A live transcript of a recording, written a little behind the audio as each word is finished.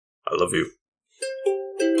I love you.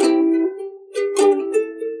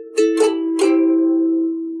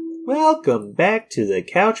 Welcome back to the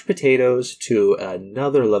Couch Potatoes, to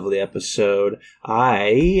another lovely episode. I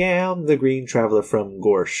am the Green Traveler from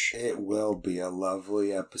Gorsh. It will be a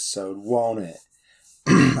lovely episode, won't it?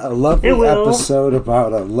 A lovely episode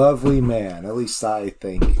about a lovely man. At least I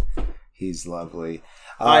think he's lovely.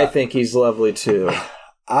 I think he's lovely too.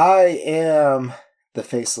 I am the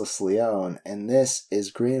Faceless Leon, and this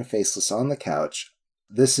is Green Faceless on the Couch.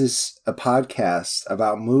 This is a podcast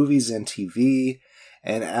about movies and TV,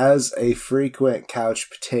 and as a frequent couch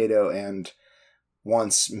potato and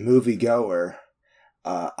once moviegoer,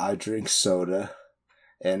 I drink soda,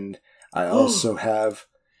 and I also have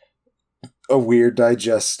a weird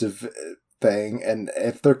digestive thing, and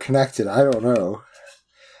if they're connected, I don't know.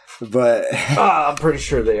 But I'm pretty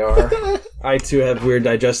sure they are. I too have weird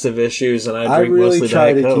digestive issues, and I drink really mostly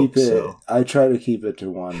try Diet to Coke, keep it. so. I try to keep it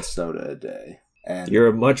to one soda a day. And You're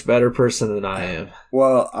a much better person than I am.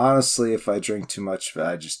 well, honestly, if I drink too much,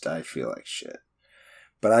 I feel like shit.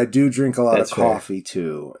 But I do drink a lot That's of coffee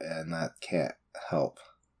too, and that can't help.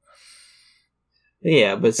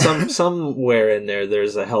 Yeah, but somewhere in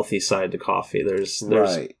there's a healthy side to coffee. There's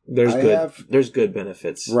good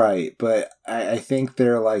benefits. Right, but I think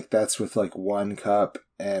they're like, that's with like 1 cup,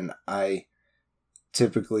 and I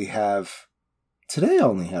typically have, today I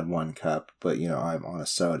only had 1 cup, but I'm on a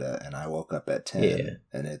soda, and I woke up at 10,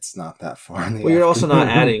 and it's not that far in the Well, you're also not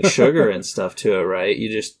adding sugar and stuff to it, right?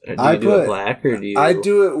 You just, do you do it black, or do you? I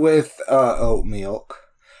do it with oat milk.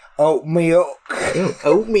 Oatmeal.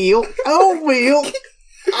 Oatmeal.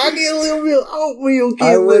 I get a little bit of oatmeal.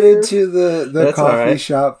 I went into the coffee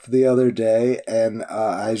shop the other day, and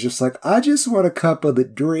I was just like, I just want a cup of the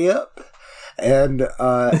drip. And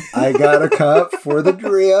I got a cup for the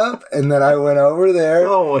drip, and then I went over there,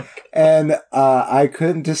 and I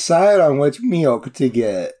couldn't decide on which milk to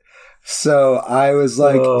get. So I was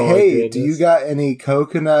like, hey, do you got any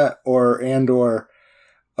coconut or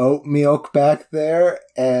oat milk back there?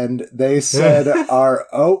 And they said our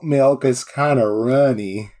oat milk is kind of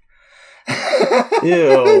runny.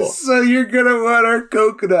 Ew. So you're gonna want our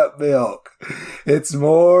coconut milk. It's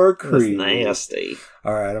more creamy. That's nasty.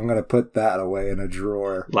 All right, I'm gonna put that away in a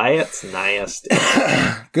drawer. That's nasty.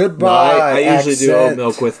 Goodbye. No, I usually do oat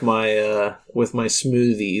milk with my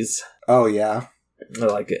smoothies. Oh yeah, I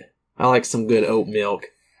like it. I like some good oat milk.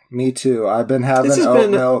 Me too. I've been having oat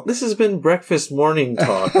milk. This has been breakfast morning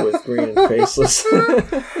talk with Green and Faceless.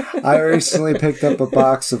 I recently picked up a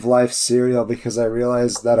box of Life cereal because I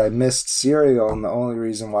realized that I missed cereal, and the only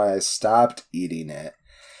reason why I stopped eating it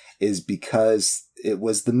is because it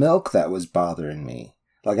was the milk that was bothering me.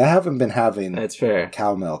 Like, I haven't been having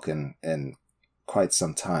cow milk in quite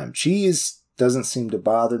some time. Cheese doesn't seem to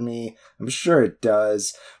bother me. I'm sure it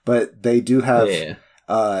does, but they do have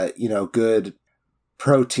good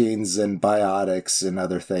proteins and biotics and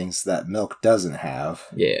other things that milk doesn't have.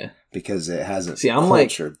 Yeah. Because it hasn't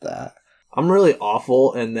cultured that. I'm really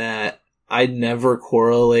awful in that I never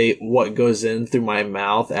correlate what goes in through my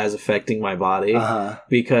mouth as affecting my body.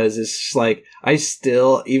 Because it's just like, I've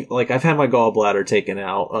had my gallbladder taken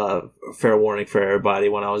out, fair warning for everybody,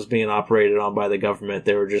 when I was being operated on by the government.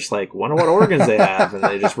 They were just like, wonder what organs they have, and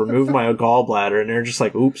they just removed my gallbladder, and they're just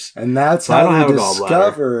like, oops. And that's how we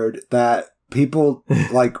discovered that people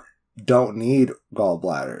don't need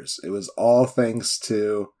gallbladders. It was all thanks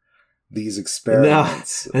to these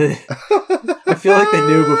experiments. No. I feel like they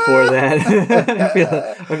knew before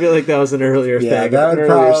that. I feel like that was an earlier thing. Yeah, that would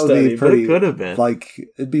probably be pretty. But it could have been.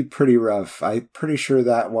 It'd be pretty rough. I'm pretty sure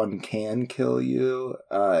that one can kill you.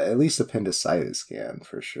 At least appendicitis can,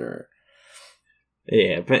 for sure.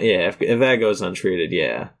 Yeah. If that goes untreated,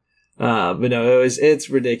 yeah. But no, it's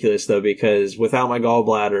ridiculous though, because without my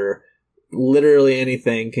gallbladder, literally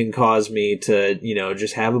anything can cause me to,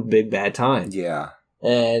 just have a big bad time. Yeah.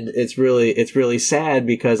 And it's really sad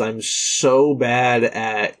because I'm so bad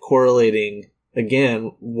at correlating,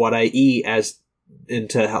 again, what I eat as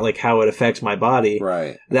into how it affects my body.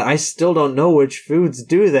 Right. That I still don't know which foods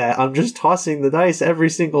do that. I'm just tossing the dice every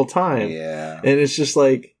single time. Yeah. And it's just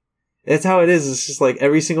like, that's how it is. It's just like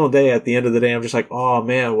every single day at the end of the day, I'm just like, oh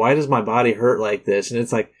man, why does my body hurt like this? And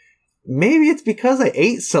it's like, maybe it's because I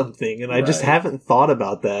ate something and I just haven't thought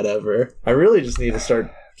about that ever. I really just need to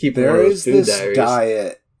start keeping one of those food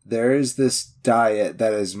diaries. There is this diet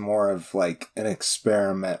that is more of like an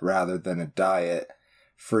experiment rather than a diet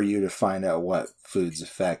for you to find out what foods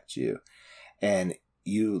affect you. And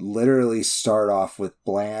you literally start off with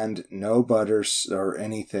bland, no butter or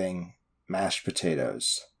anything, mashed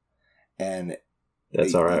potatoes. And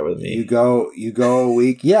That's all right with me. You go a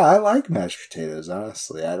week. Yeah, I like mashed potatoes,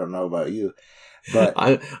 honestly. I don't know about you. But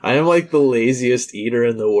I am like the laziest eater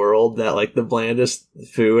in the world. That like the blandest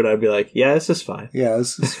food, I'd be like, yeah, this is fine. Yeah,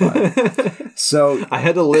 this is fine. So I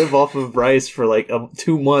had to live off of rice for like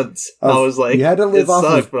 2 months. I was like, you had to live off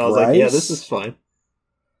of but I was like, yeah, this is fine.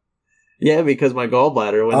 Yeah, because my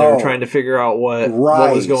gallbladder, when they were trying to figure out what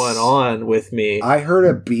was going on with me, I heard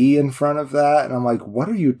a B in front of that, and I'm like, what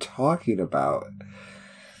are you talking about?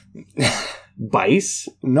 Bice?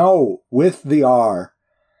 No, with the R.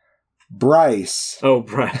 Bryce. Oh,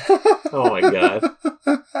 Bryce. Oh my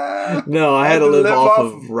god. No, I had to live off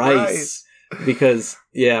of rice. Because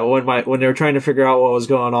when they were trying to figure out what was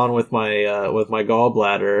going on with my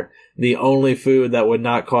gallbladder, the only food that would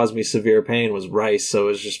not cause me severe pain was rice. So it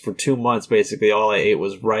was just for 2 months basically all I ate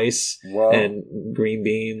was rice and green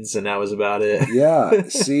beans, and that was about it. Yeah,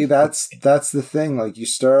 see, that's the thing. Like, you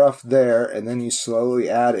start off there and then you slowly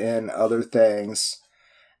add in other things.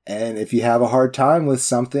 And if you have a hard time with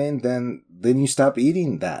something, then you stop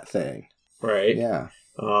eating that thing. Right. Yeah.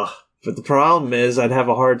 But the problem is I'd have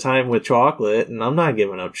a hard time with chocolate, and I'm not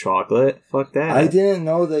giving up chocolate. Fuck that. I didn't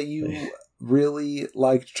know that you really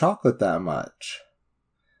liked chocolate that much.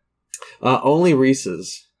 Only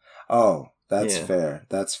Reese's. Oh, that's fair.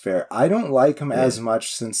 That's fair. I don't like them as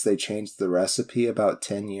much since they changed the recipe about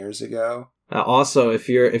 10 years ago. Also, if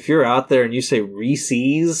you're out there and you say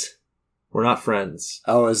Reese's, we're not friends.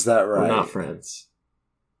 Oh, is that right? We're not friends.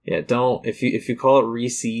 Yeah, don't. If you call it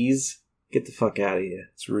Reese's, get the fuck out of here.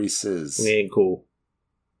 It's Reese's. We ain't cool.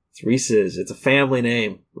 It's Reese's. It's a family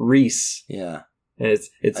name. Reese. Yeah. And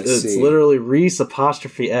it's literally Reese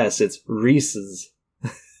apostrophe S. It's Reese's.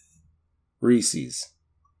 Reese's.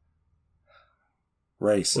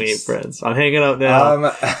 Racist. We ain't friends. I'm hanging up now.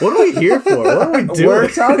 What are we here for? What are we doing? We're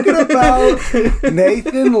talking about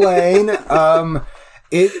Nathan Lane.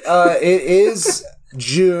 It is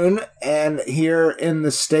June, and here in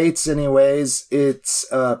the States anyways, it's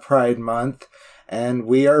Pride Month, and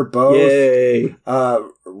we are both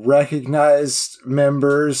recognized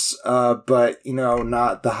members, but,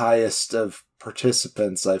 not the highest of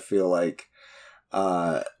participants, I feel like.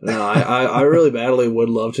 No, I really badly would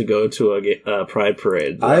love to go to a Pride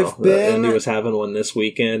Parade, though. Indy was having one this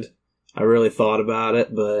weekend. I really thought about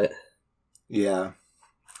it, but... Yeah.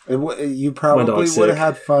 You probably would have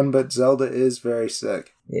had fun, but Zelda is very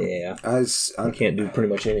sick. Yeah. I can't do pretty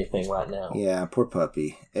much anything right now. Yeah, poor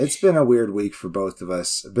puppy. It's been a weird week for both of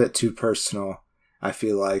us. A bit too personal, I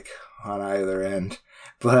feel like, on either end.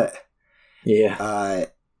 But yeah,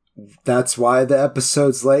 that's why the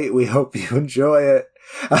episode's late. We hope you enjoy it.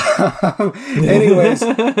 Anyways,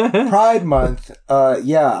 Pride Month.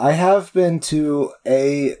 I have been to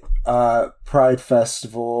a Pride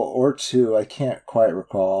Festival or two. I can't quite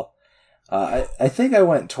recall. I think I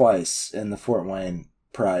went twice in the Fort Wayne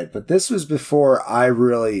Pride, but this was before I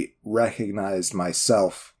really recognized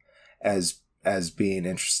myself as being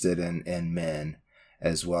interested in men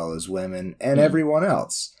as well as women and everyone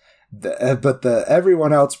else. But the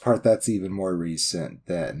everyone else part, that's even more recent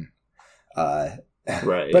than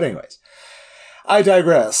right. But anyways, I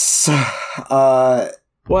digress.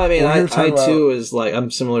 Well, I mean, I too is like,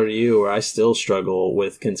 I'm similar to you, where I still struggle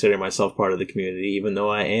with considering myself part of the community, even though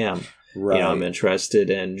I am. Right. I'm interested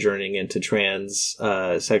in journeying into trans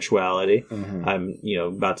sexuality. Mm-hmm. I'm,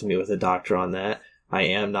 about to meet with a doctor on that. I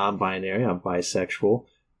am non-binary. I'm bisexual.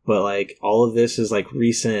 But, like, all of this is, like,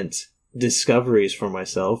 recent discoveries for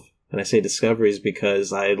myself. And I say discoveries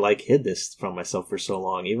because I, like, hid this from myself for so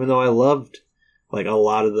long, even though I loved... like a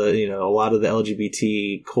lot of the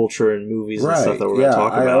LGBT culture and movies and stuff that we're going to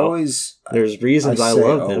talk about. There's reasons I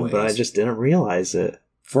love them, but I just didn't realize it.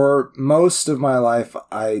 For most of my life,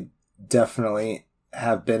 I definitely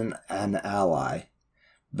have been an ally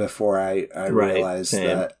before I realized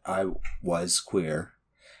that I was queer.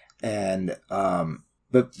 And,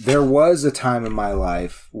 but there was a time in my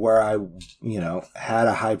life where I, had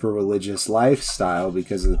a hyper-religious lifestyle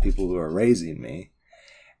because of the people who were raising me.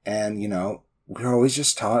 And, we were always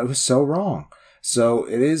just taught it was so wrong. So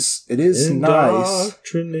it is nice.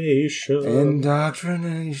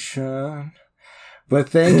 Indoctrination. But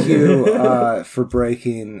thank you for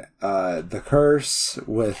breaking the curse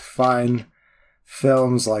with fine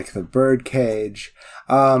films like The Birdcage.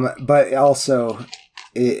 But also,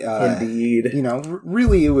 indeed,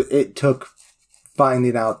 really it took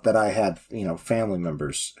finding out that I had, family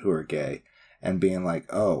members who are gay and being like,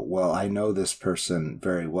 oh, well, I know this person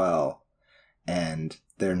very well. And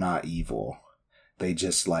they're not evil. They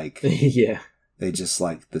just like they just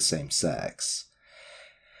like the same sex.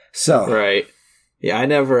 So right. Yeah, I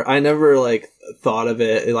never like thought of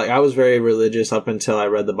it, like, I was very religious up until I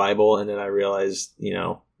read the Bible, and then I realized,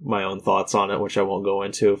 my own thoughts on it, which I won't go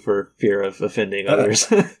into for fear of offending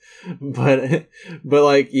others. but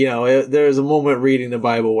like, there was a moment reading the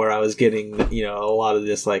Bible where I was getting, a lot of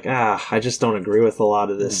this, like, I just don't agree with a lot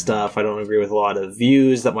of this stuff. I don't agree with a lot of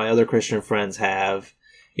views that my other Christian friends have,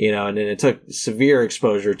 and then it took severe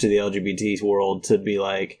exposure to the LGBT world to be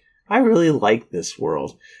like, I really like this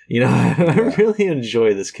world. I really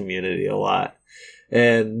enjoy this community a lot.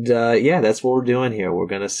 And, that's what we're doing here. We're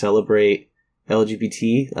going to celebrate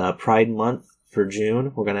LGBT Pride Month for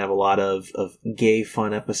June. We're going to have a lot of gay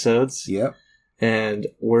fun episodes. Yep. And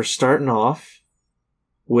we're starting off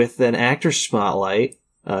with an actor spotlight.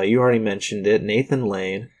 You already mentioned it, Nathan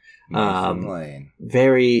Lane. Very,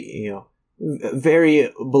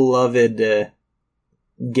 very beloved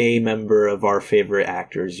gay member of our favorite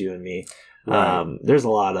actors, you and me. Right. There's a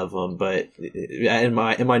lot of them, but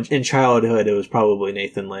in childhood, it was probably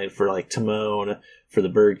Nathan Lane for like Timon, for the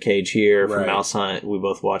Birdcage here, for Mouse Hunt. We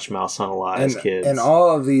both watched Mouse Hunt a lot as kids. And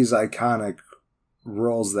all of these iconic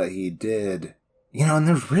roles that he did, and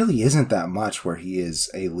there really isn't that much where he is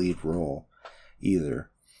a lead role either.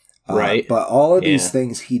 Right. But all of these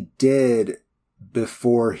things he did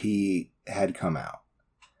before he had come out.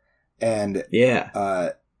 And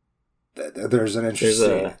there's an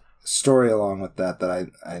interesting story along with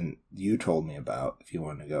that you told me about, if you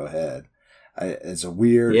want to go ahead. It's a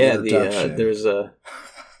weird introduction. There's an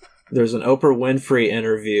Oprah Winfrey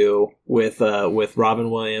interview with Robin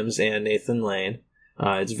Williams and Nathan Lane.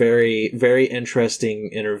 It's very, very interesting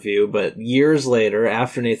interview, but years later,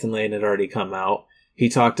 after Nathan Lane had already come out, he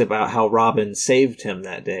talked about how Robin saved him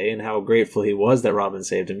that day and how grateful he was that Robin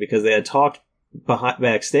saved him, because they had talked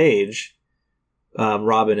backstage,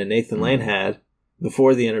 Robin and Nathan Lane had,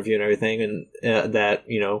 before the interview and everything, and that,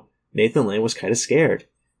 Nathan Lane was kind of scared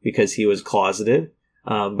because he was closeted.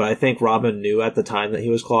 But I think Robin knew at the time that he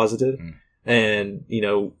was closeted. And,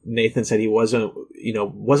 Nathan said he wasn't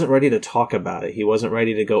ready to talk about it. He wasn't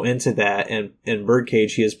ready to go into that. And in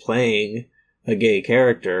Birdcage, he is playing a gay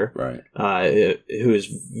character, who is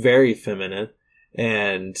very feminine.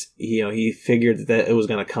 And, he figured that it was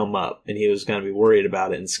going to come up and he was going to be worried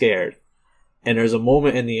about it and scared. And there's a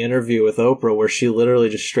moment in the interview with Oprah where she literally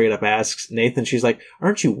just straight up asks Nathan, she's like,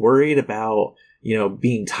 aren't you worried about,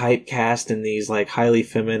 being typecast in these like highly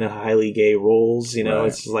feminine, highly gay roles?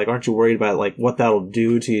 It's like, aren't you worried about like what that'll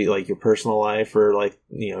do to like your personal life or like,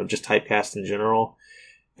 just typecast in general?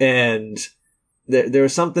 And there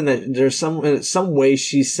was something there's some way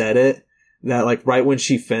she said it that like right when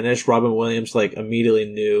she finished, Robin Williams like immediately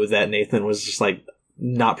knew that Nathan was just like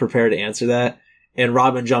not prepared to answer that. And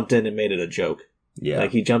Robin jumped in and made it a joke. Yeah.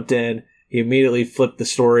 Like, he jumped in, he immediately flipped the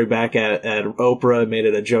story back at Oprah, made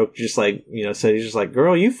it a joke, just like, said, he's just like,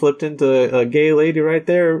 girl, you flipped into a gay lady right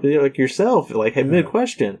there, like yourself, like, hey,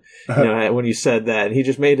 mid-question, when you said that. And he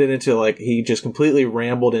just made it into, like, he just completely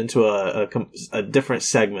rambled into a different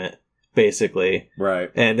segment, basically.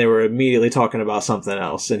 Right. And they were immediately talking about something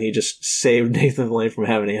else, and he just saved Nathan Lane from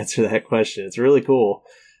having to answer that question. It's really cool.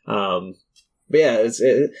 But yeah, it's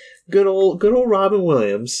good old Robin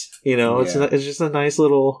Williams. It's just a nice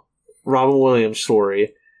little Robin Williams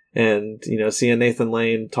story, and seeing Nathan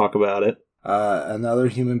Lane talk about it. Another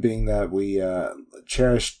human being that we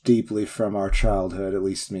cherish deeply from our childhood, at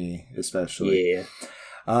least me, especially.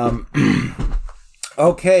 Yeah.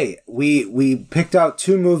 Okay, we picked out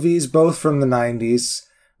two movies, both from the 90s,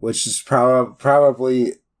 which is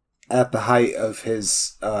probably at the height of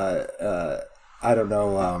his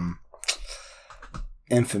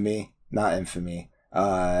infamy, not infamy.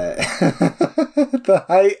 The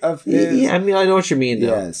height of his... Yeah, I mean, I know what you mean, though.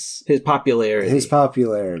 Yes. His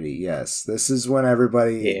popularity. Yes. This is when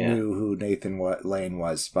everybody knew who Nathan Lane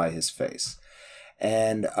was by his face.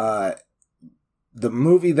 And the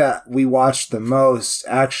movie that we watched the most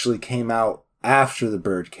actually came out after the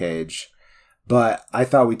Birdcage, but I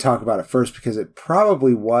thought we'd talk about it first because it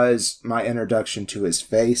probably was my introduction to his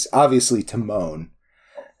face. Obviously, Timon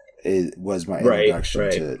was my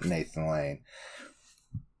introduction to Nathan Lane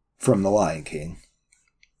from The Lion King.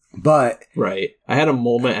 But I had a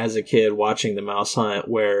moment as a kid watching The Mouse Hunt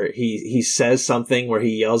where he says something where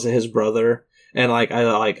he yells at his brother, and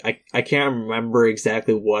I can't remember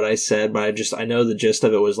exactly what I said, but I know the gist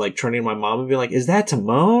of it was like turning to my mom and being like, "Is that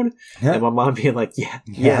Timon?" Yeah. And my mom being like,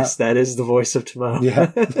 "Yes, that is the voice of Timon."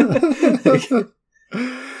 Yeah.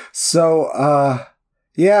 So,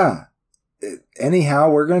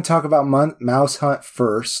 anyhow, we're going to talk about Mouse Hunt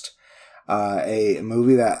first. A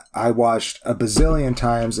movie that I watched a bazillion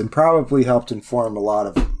times and probably helped inform a lot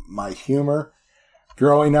of my humor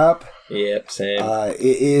growing up. Yep, same. It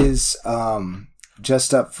is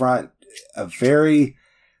just up front a very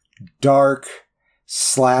dark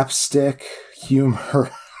slapstick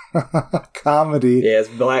humor comedy. Yeah, it's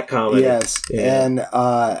black comedy. Yes, yeah. And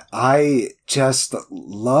I just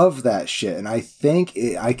love that shit, and I think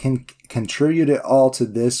I can contribute it all to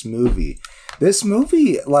this movie. This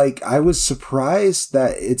movie, like, I was surprised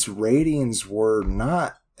that its ratings were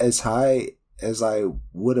not as high as I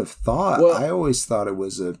would have thought. Well, I always thought it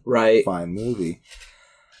was a fine movie.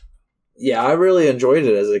 Yeah, I really enjoyed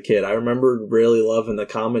it as a kid. I remember really loving the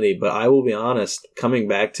comedy, but I will be honest, coming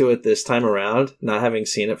back to it this time around, not having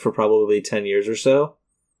seen it for probably 10 years or so,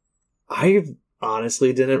 I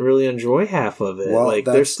honestly didn't really enjoy half of it. Well, like,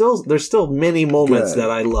 there's still many moments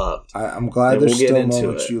that I loved. I'm glad there's still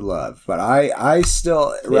moments you love, but I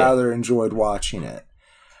still rather enjoyed watching it.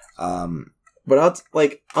 But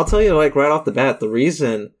I'll tell you, like, right off the bat,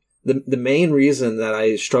 the main reason that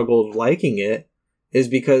I struggled liking it is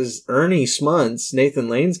because Ernie Smuntz, Nathan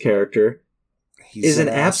Lane's character, is an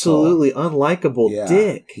absolutely unlikable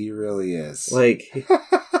dick. He really is. Like,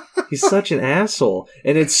 he's such an asshole.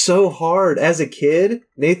 And it's so hard. As a kid,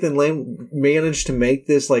 Nathan Lane managed to make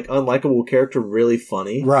this, like, unlikable character really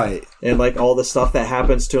funny. Right. And, like, all the stuff that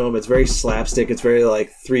happens to him, it's very slapstick. It's very, like,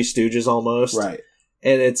 Three Stooges almost. Right.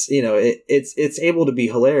 And it's, you know, it's able to be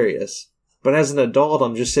hilarious. But as an adult,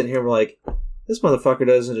 I'm just sitting here like, this motherfucker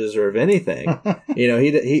doesn't deserve anything. You know,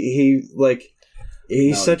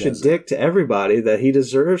 he's such a dick to everybody that he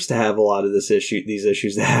deserves to have a lot of these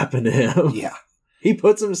issues that happen to him. Yeah. He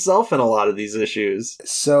puts himself in a lot of these issues.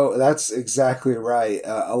 So that's exactly right.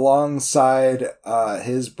 Alongside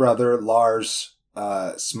his brother, Lars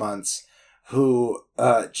Smuntz, who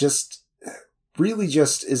just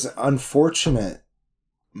is an unfortunate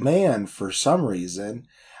man for some reason.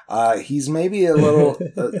 He's maybe a little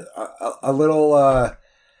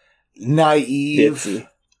naive. Ditzy.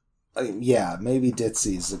 Yeah, maybe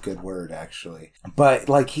ditzy is a good word, actually. But,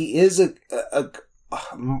 like, he is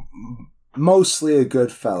mostly a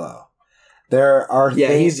good fellow. There are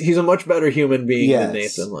he's a much better human being than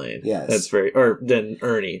Nathan Lane. Yes, that's than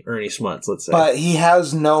Ernie Smuntz. Let's say, but he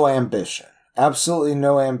has no ambition. Absolutely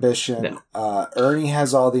no ambition. No. Ernie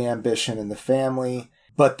has all the ambition in the family.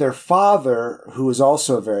 But their father, who was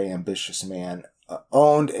also a very ambitious man,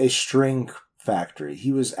 owned a string factory.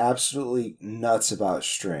 He was absolutely nuts about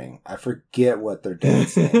string. I forget what their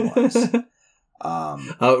dad's name was.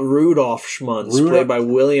 Rudolph Schmuntz, played by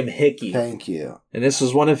William Hickey. Thank you. And this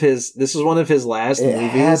was one of his last movies.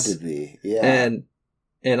 It had to be, yeah.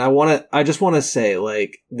 And I just want to say,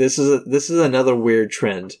 like, this is another weird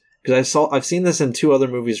trend, because I've seen this in two other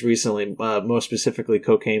movies recently, most specifically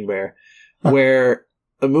Cocaine Bear, where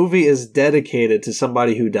a movie is dedicated to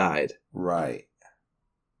somebody who died. Right.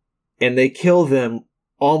 And they kill them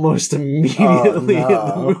almost immediately in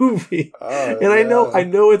the movie. And I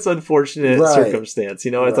know it's unfortunate circumstance.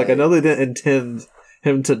 You know, it's like, I know they didn't intend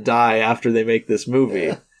him to die after they make this movie.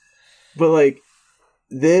 Yeah. But, like,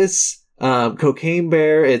 this Cocaine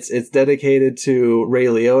Bear, it's dedicated to Ray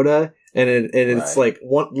Liotta. And it's like,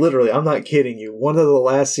 literally, I'm not kidding you. One of the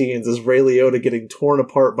last scenes is Ray Liotta getting torn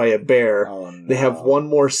apart by a bear. Oh, no. They have one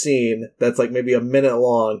more scene that's like maybe a minute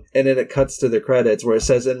long, and then it cuts to the credits where it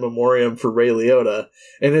says in memoriam for Ray Liotta.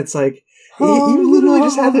 And it's like, you literally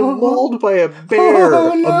just had him mauled by a bear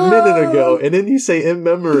a minute ago, and then you say in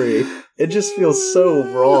memory. It just feels so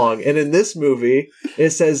wrong. And in this movie, it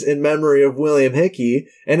says in memory of William Hickey,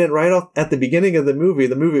 and then right off at the beginning of the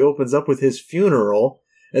movie opens up with his funeral.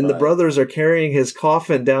 And the brothers are carrying his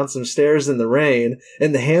coffin down some stairs in the rain,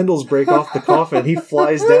 and the handles break off the coffin. He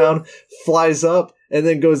flies down, flies up, and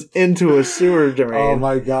then goes into a sewer drain. Oh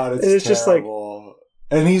my god, it's just like,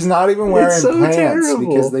 and he's not even wearing pants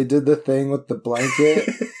because they did the thing with the blanket.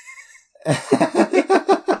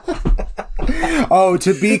 Oh,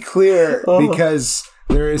 to be clear, because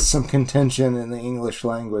there is some contention in the English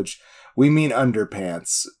language, we mean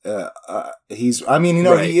underpants. He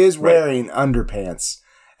is wearing underpants.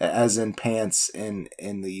 As in pants in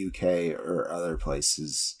the UK or other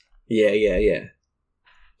places. Yeah.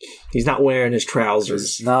 He's not wearing his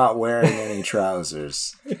trousers. He's not wearing any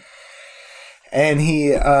trousers. And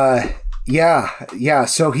he,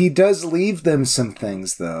 so he does leave them some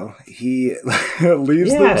things, though. He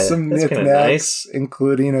leaves them some knickknacks,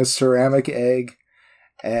 including a ceramic egg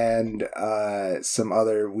and some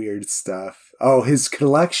other weird stuff. Oh, his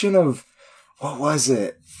collection of... What was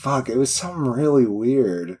it? Fuck, it was something really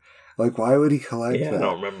weird. Like, why would he collect that? I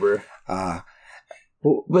don't remember.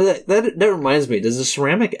 But that reminds me, does the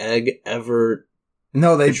ceramic egg ever...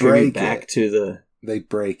 No, they break back it. to the... They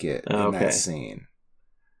break it in that scene.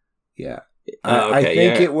 Yeah. I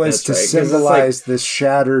think it was to symbolize this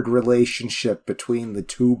shattered relationship between the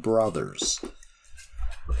two brothers.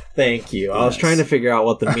 Thank you. Yes. I was trying to figure out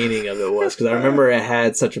what the meaning of it was, because I remember it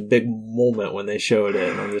had such a big moment when they showed it,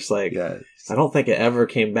 and I'm just like, I don't think it ever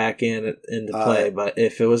came back into play, but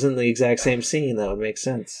if it was in the exact same scene, that would make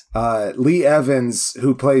sense. Lee Evans,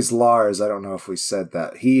 who plays Lars, I don't know if we said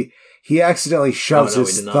that, he accidentally shoves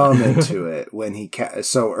his thumb into it when he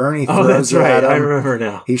so Ernie throws it at him. I remember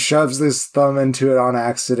now. He shoves his thumb into it on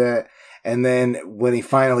accident, and then when he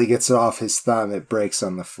finally gets it off his thumb, it breaks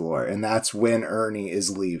on the floor, and that's when Ernie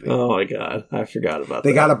is leaving. Oh my god, I forgot about that.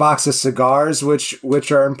 They got a box of cigars,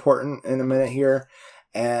 which are important in a minute here,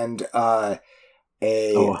 and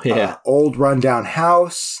old rundown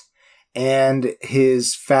house, and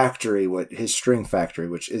his factory, his string factory,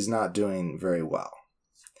 which is not doing very well.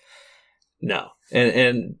 No.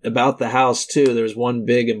 And about the house, too, there's one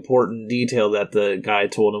big important detail that the guy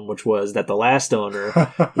told him, which was that the last owner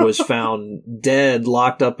was found dead,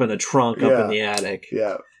 locked up in a trunk up in the attic.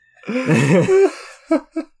 Yeah.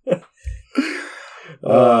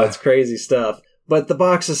 It's crazy stuff. But the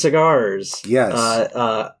box of cigars. Yes.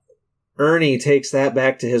 Ernie takes that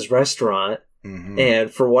back to his restaurant. Mm-hmm.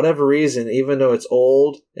 And for whatever reason, even though it's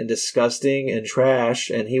old and disgusting and trash,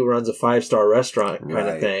 and he runs a 5-star restaurant kind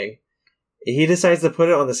of thing, he decides to put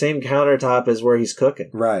it on the same countertop as where he's cooking.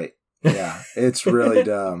 Right. Yeah. It's really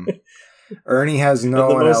dumb. Ernie has no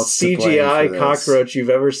one else to blame for this. The most CGI cockroach you've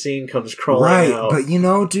ever seen comes crawling out. But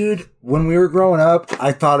dude, when we were growing up,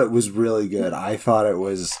 I thought it was really good. I thought it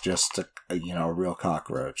was just a real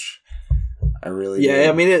cockroach. I really did.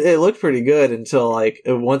 I mean, it looked pretty good until,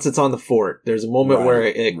 once it's on the fork. There's a moment where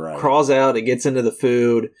it crawls out, it gets into the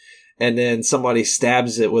food, and then somebody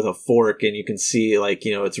stabs it with a fork, and you can see,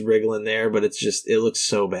 it's wriggling there, but it looks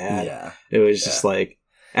so bad. Yeah. It was just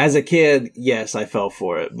as a kid, yes, I fell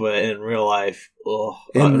for it, but in real life,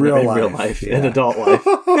 in real life, in adult life,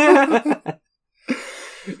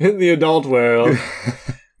 in the adult world.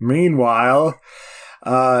 Meanwhile,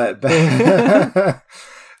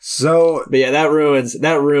 so, but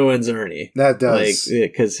that ruins Ernie. That does,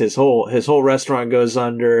 because his whole restaurant goes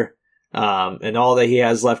under. And all that he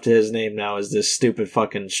has left to his name now is this stupid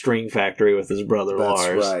fucking string factory with his brother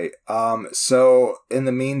Lars. That's right. So in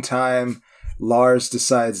the meantime, Lars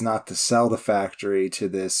decides not to sell the factory to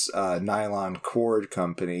this nylon cord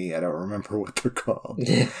company. I don't remember what they're called.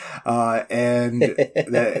 And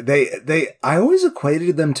I always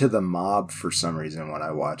equated them to the mob for some reason when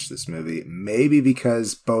I watched this movie. Maybe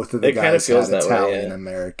because both of the guys had Italian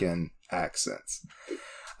American accents.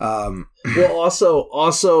 Well,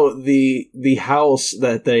 also the house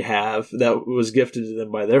that they have that was gifted to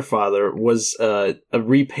them by their father was a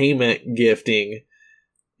repayment gifting,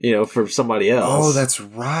 for somebody else. Oh, that's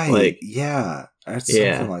right. That's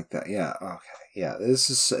something like that. Yeah. Okay. Yeah.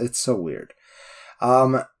 It's so weird.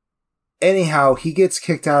 Anyhow, he gets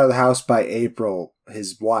kicked out of the house by April,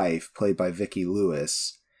 his wife, played by Vicki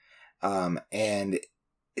Lewis, and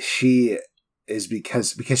she is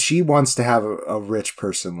because she wants to have a rich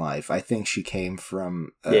person life. I think she came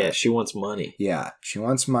from... she wants money. Yeah, she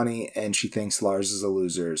wants money, and she thinks Lars is a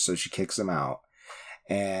loser, so she kicks him out.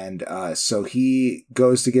 And so he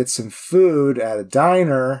goes to get some food at a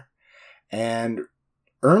diner, and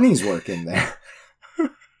Ernie's working there.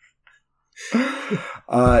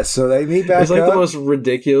 So they meet back up. It's the most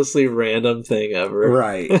ridiculously random thing ever.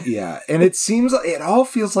 Right, yeah. And it seems like it all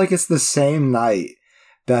feels like it's the same night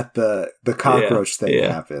that the cockroach thing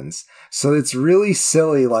happens. So it's really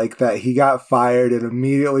silly that he got fired and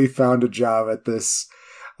immediately found a job at this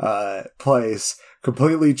place,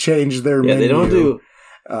 completely changed their menu.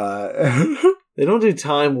 They don't do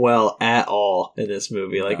time well at all in this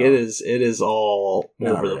movie. It is all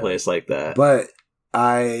over the place like that. But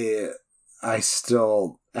I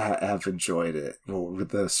still have enjoyed it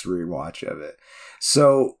with this rewatch of it.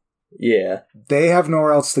 So yeah, they have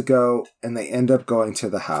nowhere else to go, and they end up going to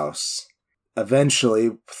the house.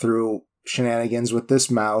 Eventually, through shenanigans with this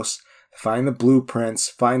mouse, find the blueprints,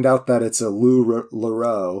 find out that it's a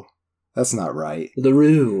LaRue. That's not right.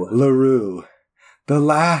 LaRue. The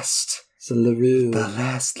last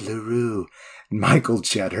LaRue. Michael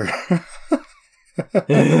Cheddar.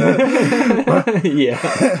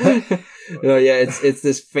 It's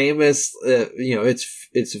this famous,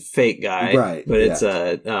 it's a fake guy, right? But it's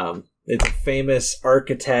a famous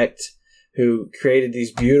architect who created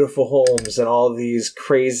these beautiful homes, and all these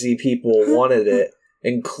crazy people wanted it,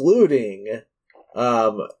 including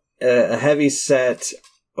a heavy set.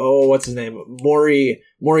 Oh, what's his name? Maury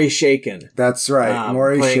Shaken. That's right.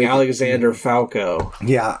 Maury playing Shaken. Alexander Falco.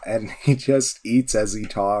 Yeah, and he just eats as he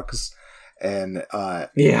talks. and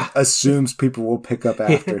assumes people will pick up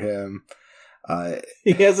after him.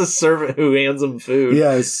 He has a servant who hands him food.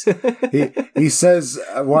 Yes. He says,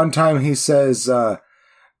 one time he says,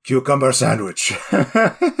 cucumber sandwich.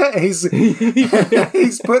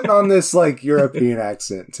 he's putting on this like European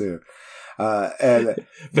accent too. And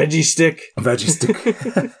veggie stick.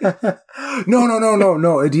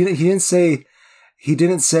 No. He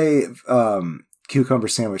didn't say cucumber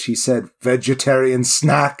sandwich. He said vegetarian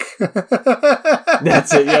snack.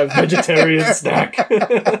 That's it. Yeah, vegetarian snack.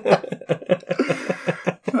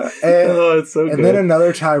 It's so good. And then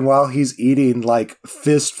another time while he's eating like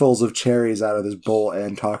fistfuls of cherries out of this bowl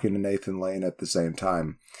and talking to Nathan Lane at the same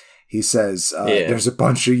time, he says, there's a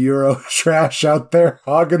bunch of Euro trash out there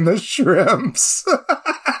hogging the shrimps.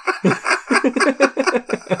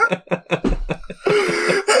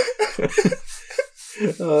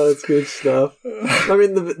 Oh, that's good stuff. I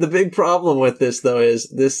mean, the big problem with this, though, is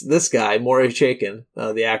this guy, Maury Chaykin,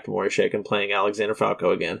 the actor Maury Chaykin playing Alexander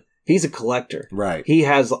Falco again, he's a collector. Right. He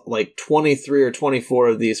has like 23 or 24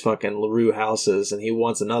 of these fucking LaRue houses, and he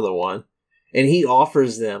wants another one. And he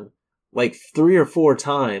offers them like 3 or 4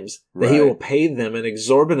 times that he will pay them an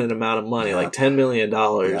exorbitant amount of money, like $10 million.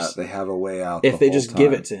 Yeah, they have a way out if they just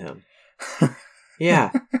give it to him.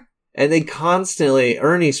 Yeah. And they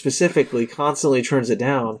Ernie specifically constantly turns it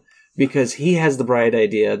down because he has the bright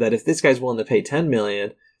idea that if this guy's willing to pay $10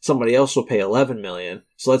 million, somebody else will pay $11 million.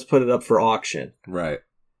 So let's put it up for auction. Right.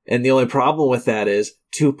 And the only problem with that is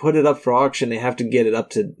to put it up for auction, they have to get it up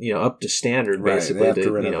to standard basically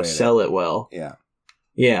to sell it well. Yeah.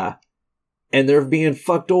 Yeah. And they're being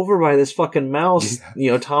fucked over by this fucking mouse,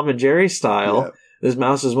 Tom and Jerry style. Yep. This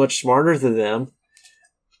mouse is much smarter than them.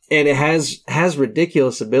 And it has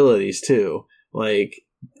ridiculous abilities too. Like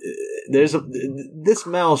this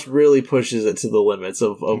mouse really pushes it to the limits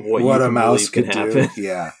of what a mouse can happen. Do.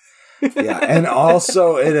 Yeah. Yeah. And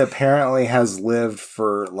also it apparently has lived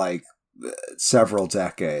for like several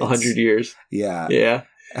decades. 100 years. Yeah. Yeah.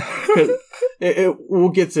 We'll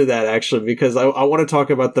get to that actually because I want to talk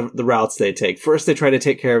about the routes they take. First, they try to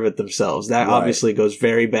take care of it themselves. That obviously goes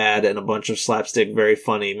very bad in a bunch of slapstick, very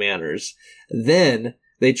funny manners. Then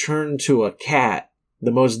they turn to a cat,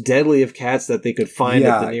 the most deadly of cats that they could find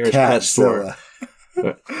at the nearest pet store.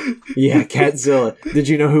 Yeah, Catzilla. Did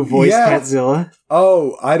you know who voiced Catzilla?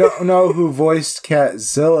 Oh, I don't know who voiced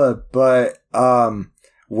Catzilla, but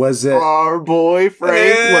was it our boy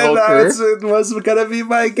Frank Welker? That was gonna be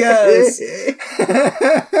my guess.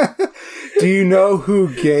 Do you know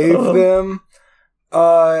who gave them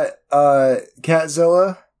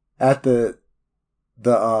Catzilla at the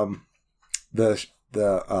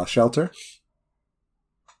shelter?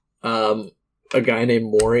 A guy named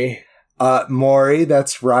Maury. Maury,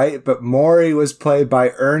 that's right. But Maury was played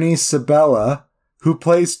by Ernie Sabella, who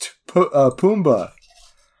plays Pumbaa.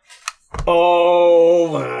 Oh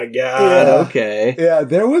my god! Yeah. Okay. Yeah,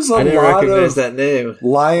 there was a lot of that name.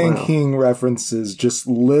 Lion King references just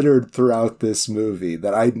littered throughout this movie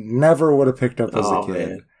that I never would have picked up as a kid.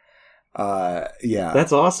 Man. Yeah,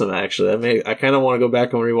 that's awesome. Actually, I kind of want to go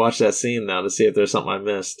back and rewatch that scene now to see if there's something I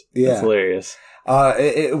missed. Yeah, that's hilarious.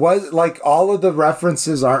 It was like all of the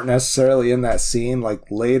references aren't necessarily in that scene. Like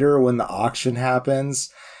later when the auction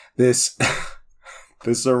happens, this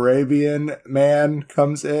Arabian man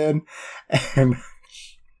comes in and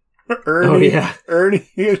Ernie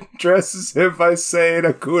addresses him by saying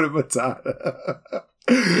Hakuna Matata.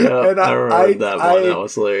 Yeah, and I remember that one. That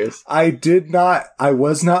was hilarious. I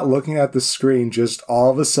was not looking at the screen. Just all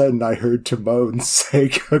of a sudden, I heard Timon say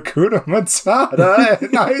Hakuna Matata,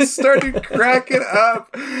 and I started cracking up.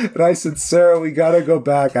 And I said, Sarah, we gotta go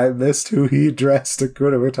back. I missed who he addressed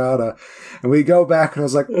Hakuna Matata. And we go back, and I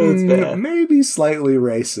was like, maybe slightly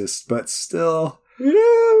racist, but still.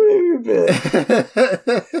 Yeah, maybe a bit.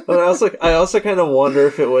 But I also kind of wonder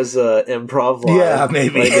if it was an improv line. Yeah,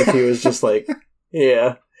 maybe. Like if he was just like,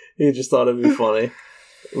 yeah, he just thought it'd be funny.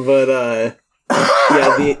 But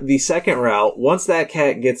yeah, the second route, once that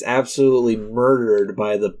cat gets absolutely murdered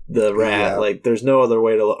by the rat, like there's no other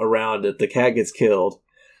way around it. The cat gets killed.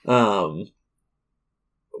 They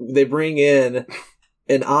bring in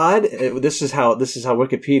an odd. This is how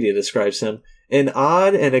Wikipedia describes him: an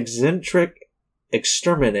odd and eccentric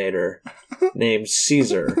exterminator named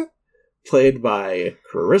Caesar, played by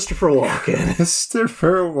Christopher Walken.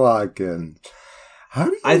 Christopher Walken.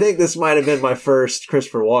 I think this might have been my first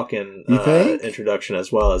Christopher Walken introduction as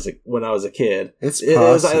well as when I was a kid. It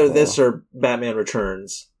was either this or Batman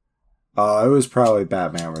Returns. Oh, it was probably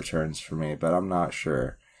Batman Returns for me, but I'm not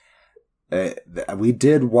sure. We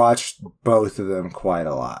did watch both of them quite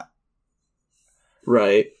a lot.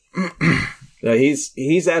 Right. No,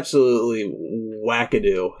 he's absolutely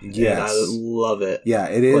wackadoo. Yes. And I love it. Yeah,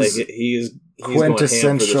 it is. Like, he's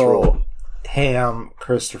quintessential ham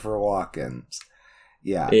Christopher Walken.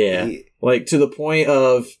 Yeah. Yeah. Like, to the point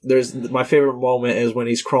of, my favorite moment is when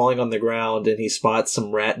he's crawling on the ground and he spots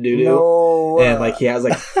some rat doo-doo. No. And, like, he has,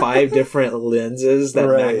 like, 5 different lenses that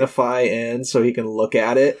magnify in so he can look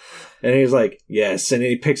at it. And he's like, yes. And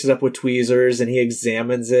he picks it up with tweezers and he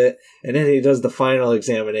examines it. And then he does the final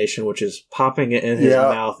examination, which is popping it in his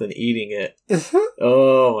mouth and eating it.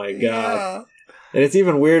 Oh, my God. Yeah. And it's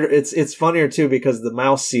even weird. It's funnier, too, because the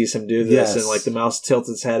mouse sees him do this. And, like, the mouse tilts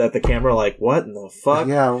its head at the camera like, what in the fuck?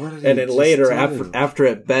 Yeah, what did And then later, after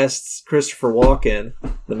it bests Christopher Walken,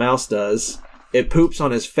 the mouse does, it poops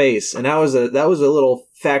on his face. And that was a little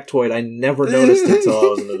factoid I never noticed until I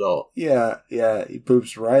was an adult. Yeah. He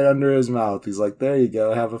poops right under his mouth. He's like, there you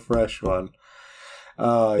go, have a fresh one.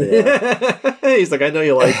 Oh, yeah. He's like, I know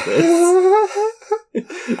you like this.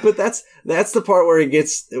 But that's the part where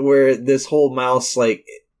this whole mouse, like,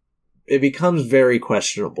 it becomes very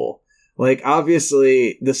questionable. Like,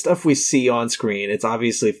 obviously, the stuff we see on screen, it's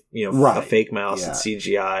obviously, a fake mouse and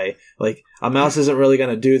CGI. Like, a mouse isn't really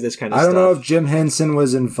going to do this kind of stuff. I don't know if Jim Henson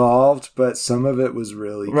was involved, but some of it was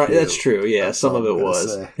really cute. Right, that's true, yeah. That's some of it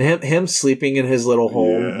was. Him sleeping in his little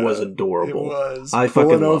home was adorable. It was. I fucking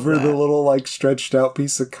pulling love over that. the little, like, stretched out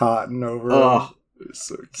piece of cotton over him. It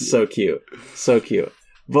was so cute. So cute.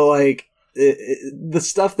 But, like, the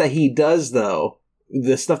stuff that he does, though,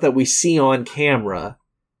 the stuff that we see on camera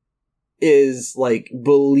is, like,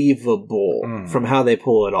 believable from how they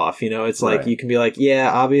pull it off. It's like, you can be like,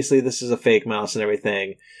 yeah, obviously this is a fake mouse and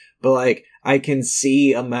everything. But, like, I can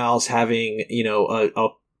see a mouse having, a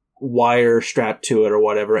wire strapped to it or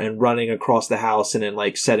whatever and running across the house and then,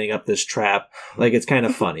 like, setting up this trap. Like, it's kind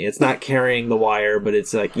of funny. It's not carrying the wire, but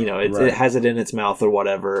it's like, it has it in its mouth or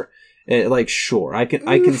whatever. Like, sure, I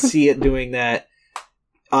can see it doing that.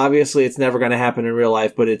 Obviously, it's never going to happen in real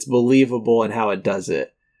life, but it's believable in how it does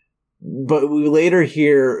it. But we later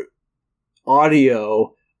hear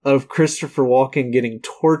audio of Christopher Walken getting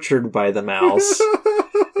tortured by the mouse.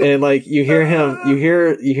 And, like, you hear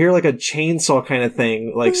like a chainsaw kind of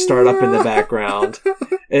thing, like, start up in the background.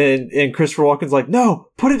 And Christopher Walken's like, no,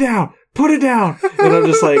 put it down. And I'm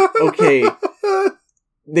just like, okay.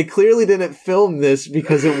 They clearly didn't film this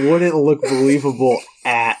because it wouldn't look believable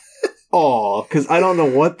at all. Because I don't know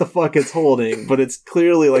what the fuck it's holding, but it's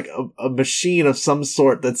clearly like a machine of some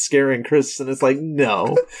sort that's scaring Chris, and it's like,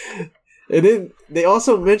 no. And then they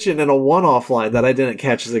also mentioned in a one-off line that I didn't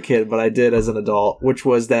catch as a kid, but I did as an adult, which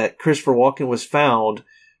was that Christopher Walken was found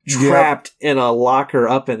trapped in a locker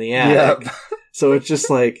up in the attic. Yep. So it's just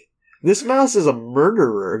like, this mouse is a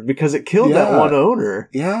murderer because it killed that one owner.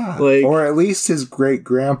 Yeah. Like, or at least his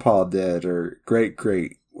great-grandpa did, or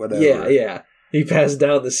great-great, whatever. Yeah. He passed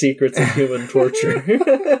down the secrets of human torture.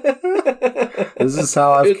 This is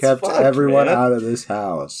how I've kept everyone out of this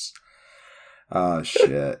house. Oh,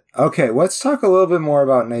 shit. Okay, let's talk a little bit more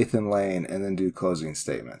about Nathan Lane and then do closing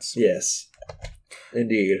statements. Yes.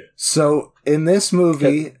 Indeed. So, in this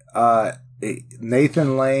movie,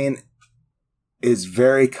 Nathan Lane is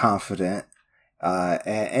very confident.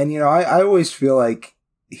 And I always feel like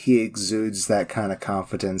he exudes that kind of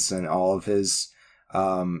confidence in all of his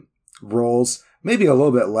roles. Maybe a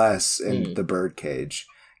little bit less in the Birdcage,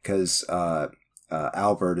 because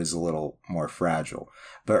Albert is a little more fragile.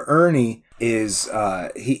 But Ernie is,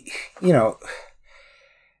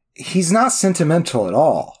 he's not sentimental at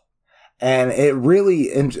all. And it really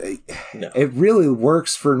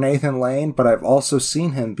works for Nathan Lane, but I've also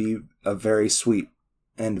seen him be a very sweet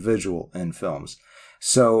individual in films.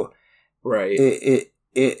 So, right.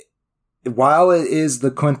 While it is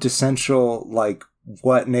the quintessential, like,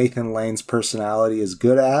 what Nathan Lane's personality is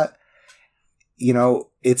good at,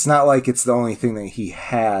 it's not like it's the only thing that he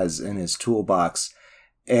has in his toolbox.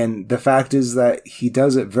 And the fact is that he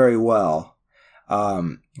does it very well.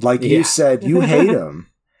 You said, you hate him.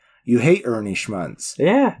 You hate Ernie Schmuntz.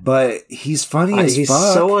 Yeah. But he's funny as fuck. He's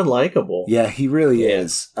so unlikable. Yeah, he really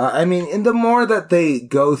is. And the more that they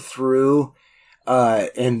go through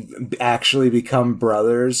and actually become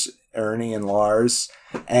brothers, Ernie and Lars,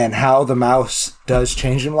 and how the mouse does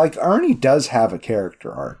change him, like, Ernie does have a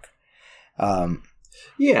character arc.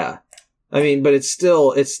 Yeah. But it's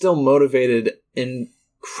still motivated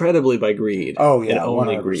incredibly by greed. Oh, yeah. And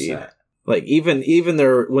only 100%. greed. Like, even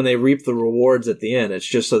when they reap the rewards at the end, it's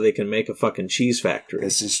just so they can make a fucking cheese factory.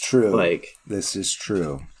 This is true. This is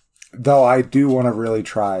true. Though I do want to really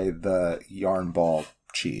try the yarn ball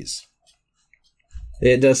cheese.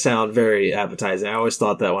 It does sound very appetizing. I always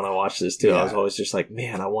thought that when I watched this, too. Yeah. I was always just like,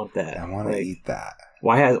 man, I want that. I want to eat that.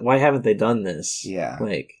 why haven't they done this? Yeah.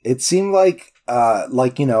 Like, it seemed like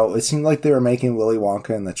it seemed like they were making Willy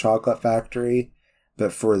Wonka in the Chocolate Factory,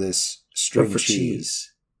 but for this string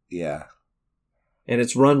cheese. Yeah. And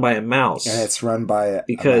it's run by a mouse. And it's run by a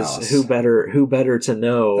mouse. Who better to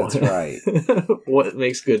know? That's right. What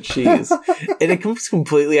makes good cheese? And it comes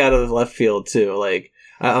completely out of left field too. Like,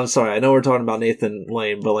 I'm sorry, I know we're talking about Nathan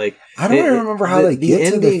Lane, but like, I don't even remember how they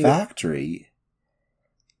get to the factory.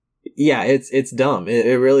 Yeah, it's dumb. It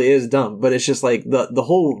really is dumb. But it's just like the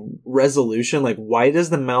whole resolution. Like, why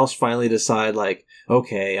does the mouse finally decide, like,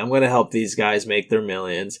 okay, I'm going to help these guys make their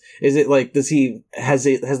millions? Is it like, has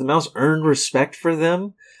the mouse earned respect for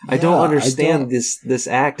them? Yeah, I don't understand this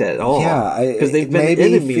act at all. Yeah, because they've been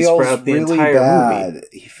enemies throughout the entire movie.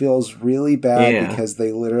 He feels really bad because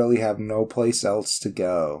they literally have no place else to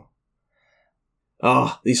go.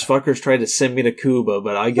 Oh, these fuckers tried to send me to Cuba,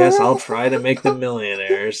 but I guess I'll try to make them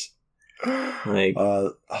millionaires. Like,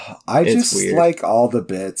 I just weird. Like all the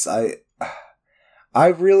bits. I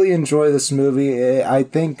really enjoy this movie. I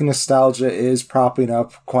think nostalgia is propping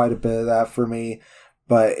up quite a bit of that for me,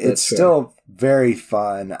 but it's still very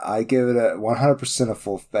fun. I give it a 100% a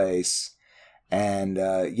full face, and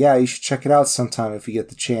you should check it out sometime if you get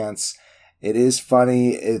the chance. It is funny.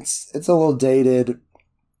 It's a little dated.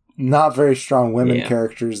 Not very strong women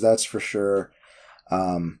characters, that's for sure.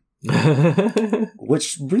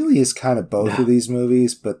 Which really is kind of both of these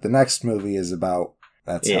movies, but the next movie is about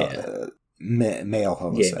how male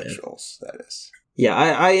homosexuals. That is. Yeah,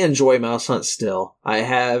 I enjoy Mouse Hunt still. I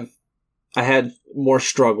had more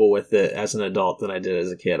struggle with it as an adult than I did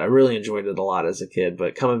as a kid. I really enjoyed it a lot as a kid,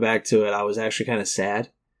 but coming back to it, I was actually kind of sad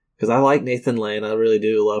because I like Nathan Lane. I really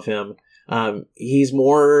do love him. He's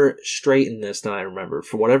more straight in this than I remember.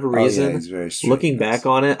 For whatever reason, he's very straight looking back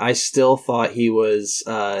on it, I still thought he was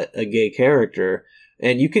a gay character.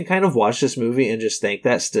 And you can kind of watch this movie and just think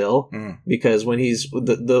that still, because when he's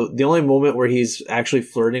the only moment where he's actually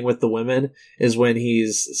flirting with the women is when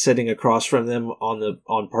he's sitting across from them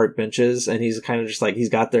on park benches, and he's kind of just like, he's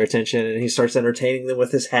got their attention, and he starts entertaining them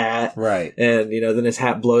with his hat, right? And then his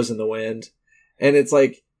hat blows in the wind, and it's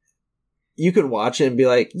like, you could watch it and be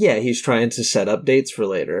like, yeah, he's trying to set up dates for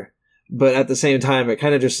later. But at the same time, it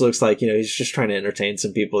kind of just looks like, he's just trying to entertain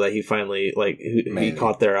some people that he finally, he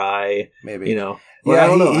caught their eye. Maybe. Like, I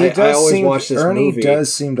don't know. I always watch this Ernie movie.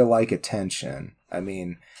 does seem to like attention. I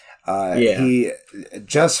mean, he,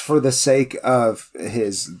 just for the sake of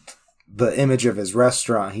the image of his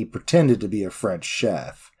restaurant, he pretended to be a French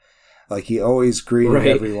chef. Like, he always greeted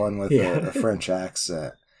everyone with a French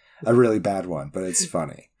accent. A really bad one, but it's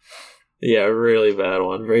funny. Yeah, a really bad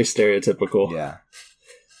one. Very stereotypical. Yeah.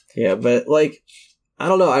 Yeah, but, I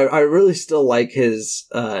don't know. I really still like his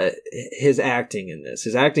acting in this.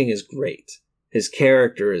 His acting is great. His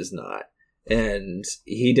character is not. And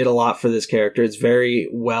he did a lot for this character. It's very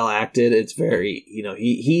well acted. It's very,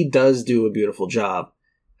 he does do a beautiful job.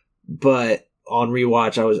 But on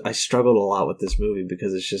rewatch, I struggled a lot with this movie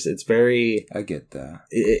because it's very... I get that.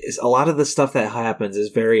 It's a lot of the stuff that happens is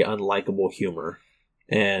very unlikable humor.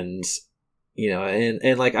 And...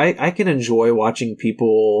 I can enjoy watching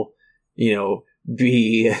people,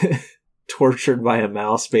 be tortured by a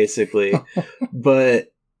mouse, basically.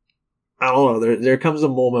 But I don't know. There comes a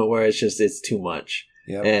moment where it's too much.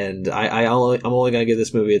 Yep. And I'm only gonna give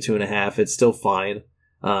this movie a 2.5. It's still fine.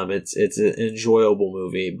 It's an enjoyable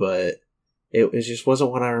movie, but it just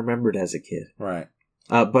wasn't what I remembered as a kid. Right.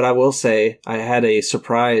 But I will say I had a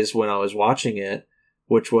surprise when I was watching it,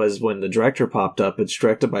 which was when the director popped up. It's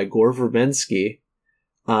directed by Gore Verbinski.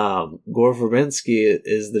 Gore Verbinski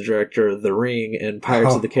is the director of The Ring and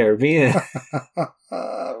Pirates of the Caribbean.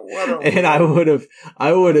 And I would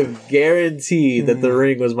have guaranteed that The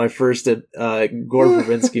Ring was my first Gore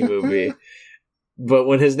Verbinski movie. But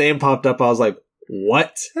when his name popped up, I was like,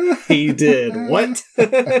 what? He did what?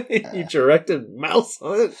 He directed Mouse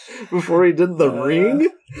Hunt before he did The Ring?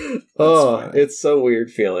 Oh, it's so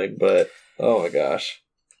weird feeling, but oh my gosh.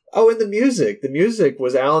 Oh, and the music. The music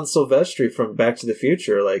was Alan Silvestri from Back to the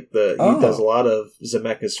Future. He does a lot of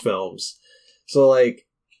Zemeckis films. So I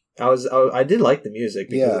did like the music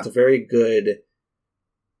because it's a very good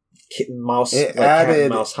mouse. It added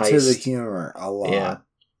mouse heist to the humor a lot. Yeah.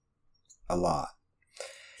 A lot.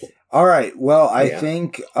 All right. Well, I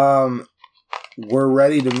think we're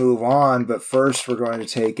ready to move on, but first we're going to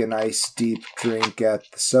take a nice deep drink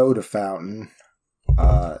at the soda fountain.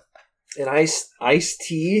 An iced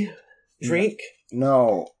tea drink?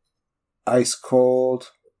 No. Ice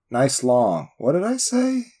cold. Nice long. What did I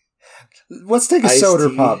say? Let's take a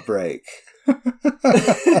soda pop break. I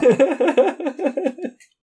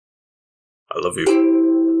love you.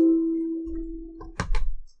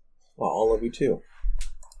 Well, I'll love you too.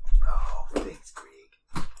 Oh, thanks, Greg.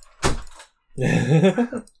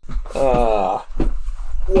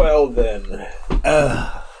 Well then.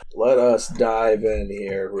 Let us dive in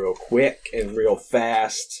here real quick and real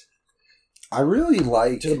fast. I really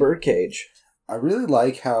like... To the Birdcage. I really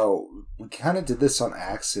like how we kind of did this on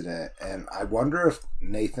accident, and I wonder if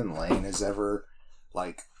Nathan Lane has ever,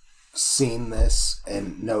 like, seen this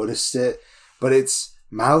and noticed it. But it's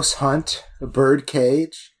Mouse Hunt, a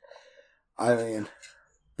Birdcage. I mean,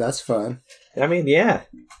 that's fun. I mean, yeah.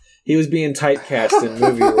 He was being typecast in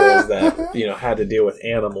movie roles that, had to deal with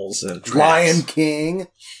animals and traps. Lion King.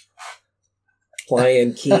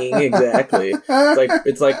 Lion King, exactly.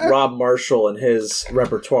 It's like Rob Marshall and his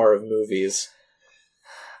repertoire of movies.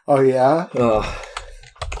 Oh, yeah?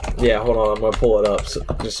 Yeah, hold on. I'm going to pull it up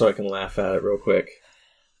just so I can laugh at it real quick.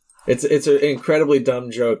 It's an incredibly dumb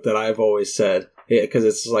joke that I've always said. Because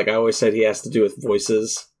it's like I always said he has to do with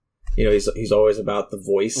voices. He's always about the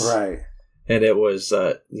voice. Right. And it was,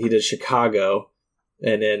 he did Chicago.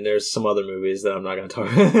 And then there's some other movies that I'm not going to talk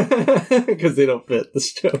because they don't fit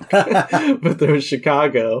this joke. But there was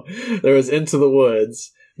Chicago. There was Into the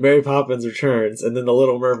Woods. Mary Poppins Returns, and then The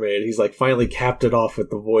Little Mermaid. He's like finally capped it off with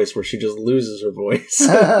the voice where she just loses her voice.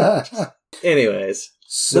 Anyways,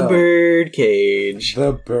 The Birdcage.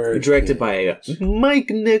 The Birdcage. Directed by Mike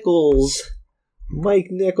Nichols.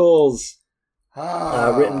 Written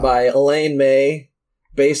by Elaine May.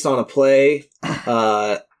 Based on a play.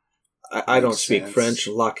 I don't speak French.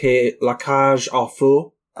 La Cage aux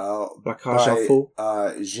Fous. La Cage aux Fous.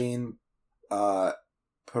 Jean Perret.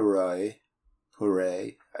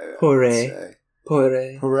 Hooray,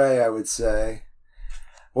 I would say.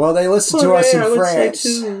 Well, they listen to us in France.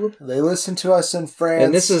 They listen to us in France.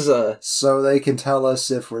 And this is so they can tell us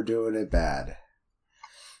if we're doing it bad.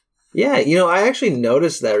 Yeah, I actually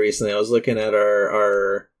noticed that recently. I was looking at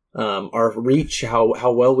our reach,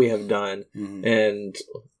 how well we have done. Mm-hmm. And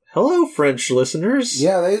hello, French listeners.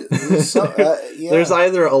 Yeah, there's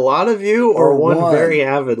either a lot of you or one very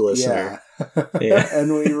avid listener. Yeah.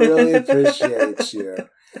 And we really appreciate you.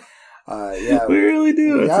 We really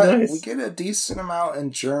do. It's nice. We get a decent amount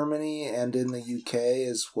in Germany and in the UK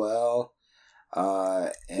as well.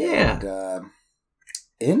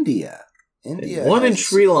 India. One in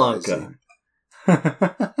Sri Lanka. We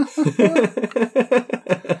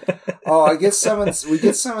get some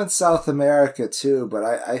in South America too, but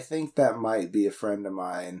I think that might be a friend of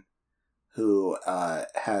mine who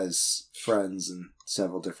has friends in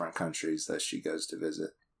several different countries that she goes to visit.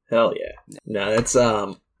 Hell yeah. No, that's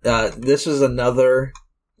this was another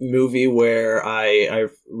movie where I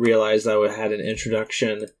realized I had an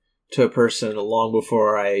introduction to a person long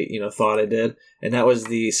before I thought I did, and that was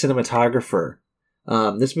the cinematographer.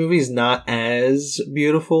 This movie is not as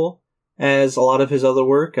beautiful as a lot of his other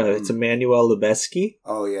work. It's Emmanuel Lubezki.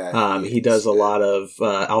 Oh yeah, he does a lot of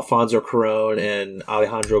Alfonso Cuarón and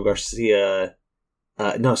Alejandro Garcia.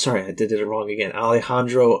 No, sorry, I did it wrong again.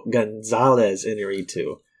 Alejandro González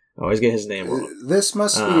Iñárritu. I always get his name wrong. This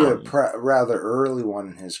must be a rather early one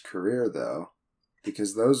in his career, though,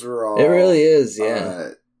 because those were all... It really is, yeah.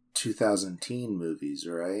 2010 movies,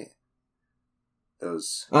 right?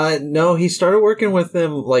 Those... No, he started working with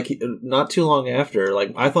them, not too long after.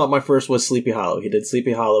 I thought my first was Sleepy Hollow. He did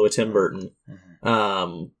Sleepy Hollow with Tim Burton.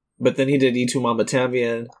 Mm-hmm. But then he did Y Tu Mamá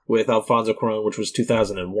También with Alfonso Cuarón, which was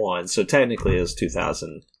 2001. So technically it was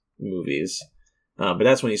 2000 movies. But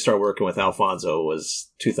that's when he started working with Alfonso,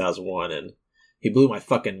 was 2001, and he blew my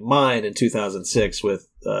fucking mind in 2006 with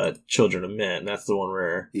Children of Men. That's the one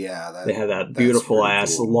where they had that beautiful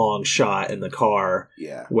ass cool long shot in the car.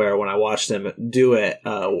 Yeah, where when I watched him do it,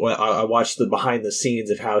 I watched the behind the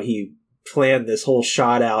scenes of how he planned this whole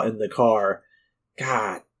shot out in the car.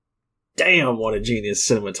 God damn, what a genius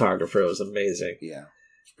cinematographer! It was amazing. Yeah,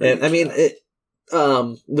 and I mean,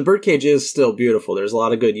 the Birdcage is still beautiful. There's a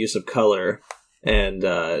lot of good use of color. And,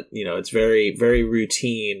 it's very, very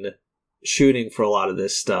routine shooting for a lot of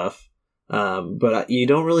this stuff. But you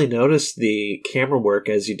don't really notice the camera work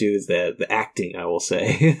as you do the acting, I will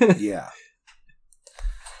say. Yeah.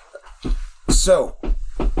 So,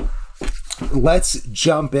 let's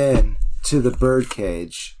jump in to the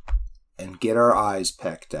Birdcage and get our eyes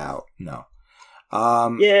pecked out. No.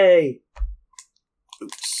 Yay!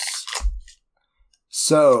 Oops.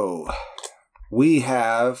 So, we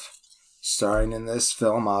have... starring in this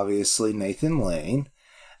film, obviously, Nathan Lane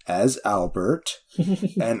as Albert.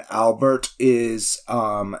 And Albert is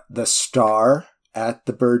the star at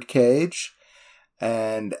the Birdcage.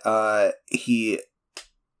 And he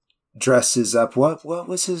dresses up. What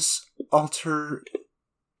was his alternative,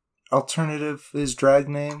 his drag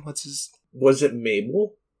name? What's his... Was it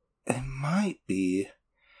Mabel? It might be.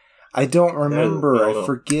 I don't remember. I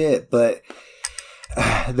forget, but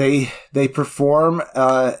they perform,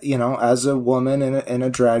 as a woman in a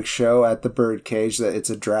drag show at the Birdcage. That it's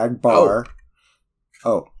a drag bar.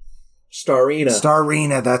 Oh,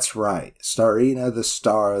 Starina, that's right. Starina, the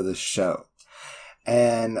star of the show,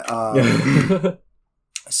 and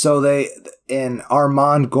so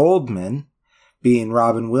Armand Goldman, being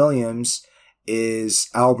Robin Williams, is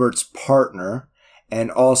Albert's partner and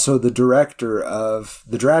also the director of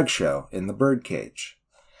the drag show in the Birdcage.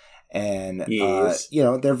 And,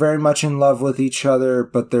 they're very much in love with each other,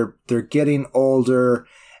 but they're getting older,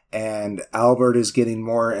 and Albert is getting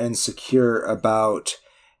more insecure about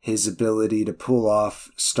his ability to pull off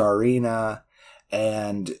Starina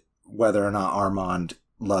and whether or not Armand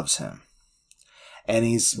loves him. And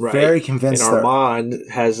he's very convinced and Armand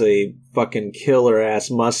has a fucking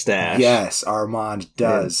killer-ass mustache. Yes, Armand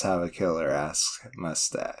does have a killer-ass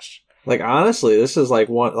mustache. Like, honestly, this is like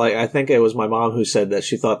one. Like, I think it was my mom who said that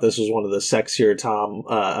she thought this was one of the sexier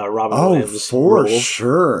Robin Williams. Oh, for roles.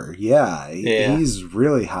 Sure, yeah, he's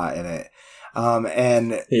really hot in it.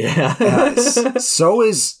 So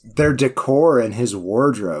is their decor and his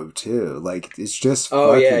wardrobe too. Like, it's just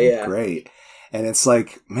fucking great. And it's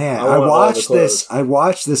like, man, I watched this,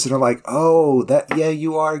 and I'm like, oh,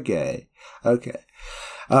 you are gay. Okay.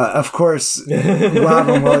 Of course,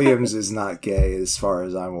 Robin Williams is not gay as far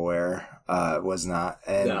as I'm aware. Was not.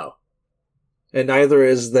 And no. And neither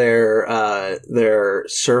is their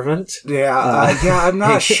servant. I'm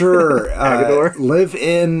not sure. Agador?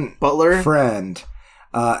 Live-in butler friend.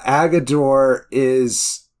 Agador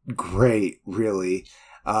is great, really.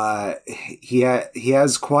 He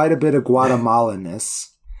has quite a bit of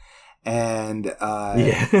Guatemalaness, and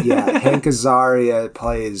Hank Azaria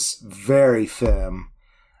plays very femme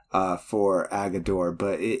for Agador,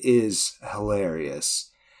 but it is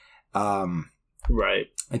hilarious. Right.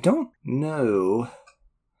 I don't know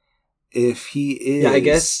if he is. Yeah, I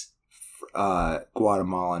guess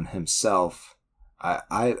Guatemalan himself.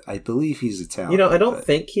 I believe he's Italian. I don't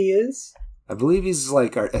think he is. I believe he's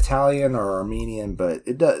like Italian or Armenian, but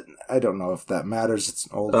I don't know if that matters. It's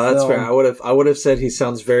an old film. That's fair. I would have said he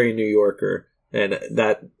sounds very New Yorker, and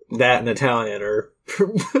that and Italian are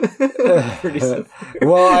pretty similar.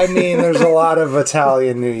 Well, I mean, there's a lot of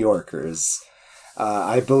Italian New Yorkers.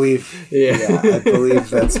 I believe. Yeah, I believe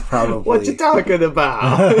that's probably what you talking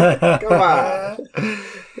about. Come on.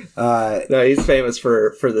 No, he's famous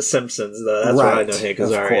for The Simpsons, though. That's why I know Hank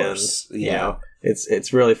Azaria. Yeah.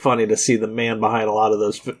 It's really funny to see the man behind a lot of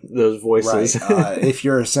those voices. Right. If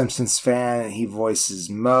you're a Simpsons fan, he voices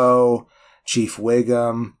Moe, Chief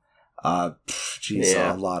Wiggum, a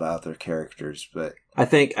lot of other characters. But I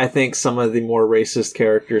think some of the more racist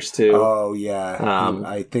characters too. Oh yeah,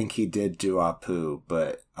 I think he did do Apu,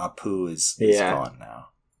 but Apu is gone now.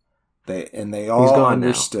 They all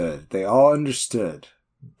understood. Now. They all understood.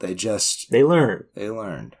 They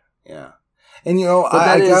learned. Yeah. And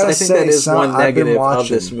I think that is one negative of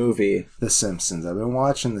this movie. The Simpsons. I've been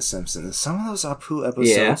watching The Simpsons. And some of those Apu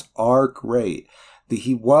episodes are great.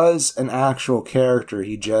 He was an actual character.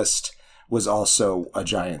 He just was also a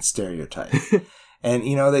giant stereotype. And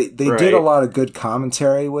they did a lot of good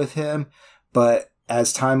commentary with him, but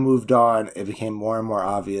as time moved on, it became more and more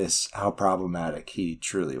obvious how problematic he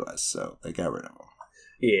truly was. So they got rid of him.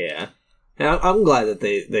 Yeah. And I'm glad that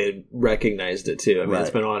they recognized it too. I mean, It's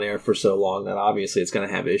been on air for so long that obviously it's going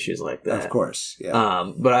to have issues like that. Of course,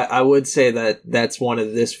 yeah. But I would say that that's one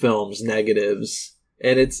of this film's negatives.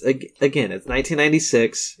 And it's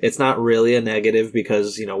 1996. It's not really a negative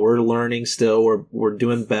because, we're learning still. We're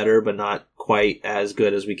doing better, but not quite as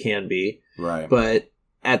good as we can be. Right. But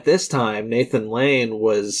at this time, Nathan Lane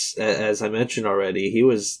was, as I mentioned already, he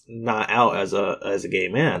was not out as a gay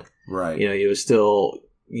man. Right. He was still...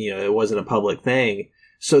 it wasn't a public thing.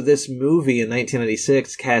 So this movie in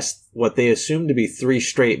 1996 cast what they assumed to be 3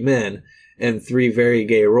 straight men in 3 very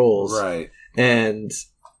gay roles. Right. And,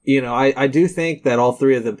 I do think that all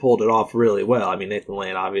 3 of them pulled it off really well. I mean, Nathan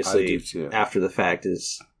Lane, obviously, after the fact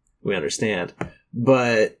we understand.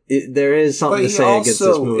 But there is something to say against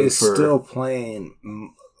this movie. He also is still playing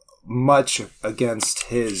much against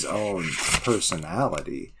his own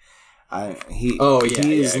personality.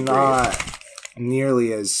 He's not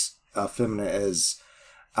nearly as feminine as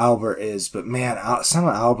Albert is, but man, some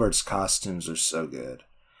of Albert's costumes are so good.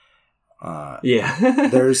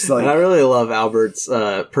 There's like, and I really love Albert's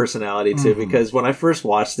personality too, because when I first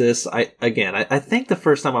watched this, I think the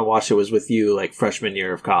first time I watched it was with you, like freshman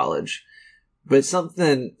year of college. But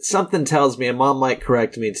something tells me, and Mom might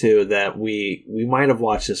correct me too, that we might have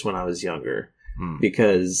watched this when I was younger.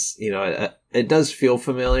 Because, it does feel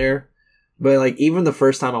familiar, but like even the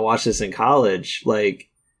first time I watched this in college, like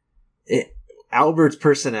Albert's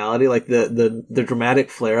personality, like the dramatic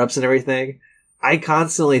flare-ups and everything, I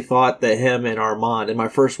constantly thought that him and Armand, in my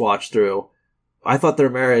first watch through, I thought their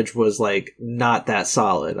marriage was like not that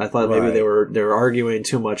solid. I thought maybe they were arguing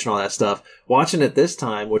too much and all that stuff. Watching it this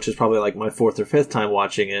time, which is probably like my fourth or fifth time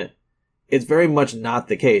watching it, it's very much not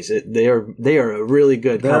the case. They are a really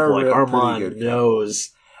good couple. Like Armand knows.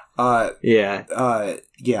 Yeah.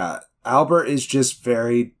 Albert is just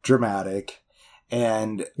very dramatic,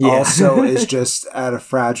 and also is just at a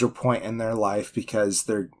fragile point in their life because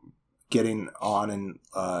they're getting on and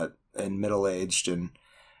middle aged, and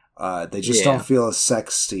they just don't feel as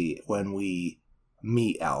sexy when we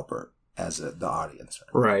meet Albert as the audience.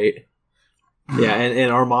 Right. Yeah,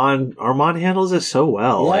 and Armand handles it so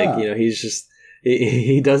well. Yeah. Like, he's just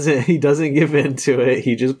he doesn't give in to it.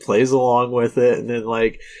 He just plays along with it, and then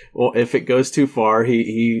like, well, if it goes too far,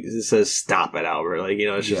 he says, "Stop it, Albert." Like,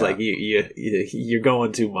 it's just like you're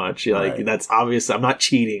going too much. You're like, that's obvious. I'm not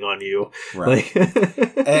cheating on you. Right. Like,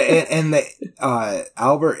 and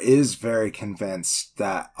Albert is very convinced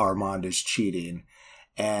that Armand is cheating,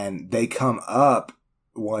 and they come up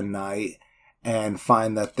one night and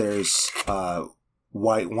find that there's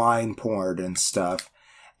white wine poured and stuff,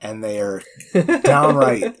 and they are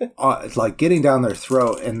downright like getting down their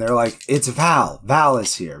throat, and they're like, "It's Val. Val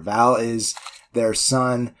is here. Val is their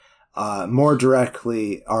son, more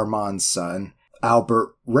directly Armand's son.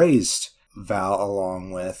 Albert raised Val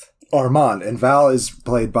along with Armand, and Val is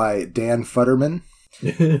played by Dan Futterman."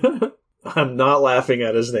 I'm not laughing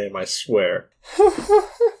at his name, I swear.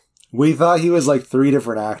 We thought he was like 3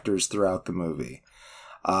 different actors throughout the movie.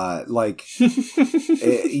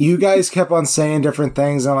 You guys kept on saying different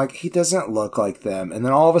things. And I'm like, he doesn't look like them. And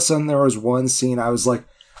then all of a sudden there was one scene I was like,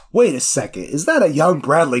 wait a second, is that a young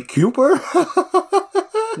Bradley Cooper?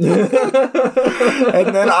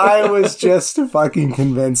 And then I was just fucking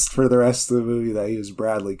convinced for the rest of the movie that he was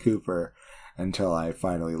Bradley Cooper until I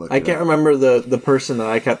finally looked I can't remember the person that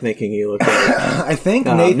I kept thinking he looked like. I think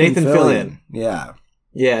Nathan Fillion. Yeah.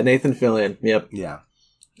 Yeah, Nathan Fillion. Yep. Yeah.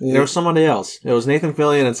 And there was somebody else. It was Nathan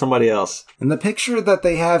Fillion and somebody else. And the picture that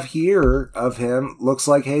they have here of him looks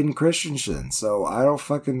like Hayden Christensen, so I don't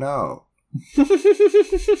fucking know.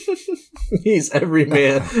 He's every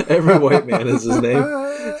man. Every white man is his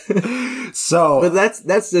name. So, but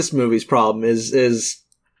that's this movie's problem is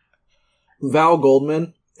Val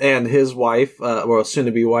Goldman and his wife, or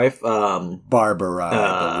soon-to-be wife, Barbara,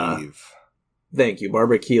 I believe. Thank you,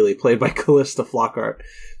 Barbara Keeley, played by Callista Flockhart.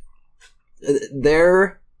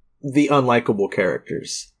 They're the unlikable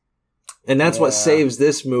characters. And that's what saves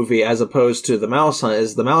this movie as opposed to The Mouse Hunt.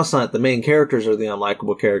 Is The Mouse Hunt, the main characters are the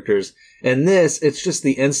unlikable characters. And this, it's just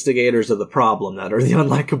the instigators of the problem that are the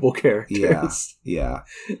unlikable characters. Yeah.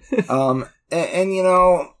 And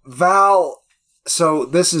Val, so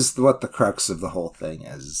this is what the crux of the whole thing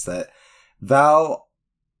is that Val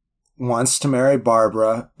wants to marry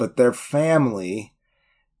Barbara, but their family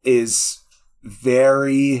is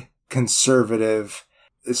very conservative,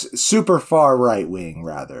 super far right wing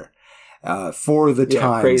rather, for the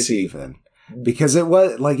times crazy. Even because it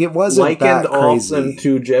wasn't that crazy. Likened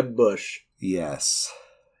to Jeb Bush. Yes.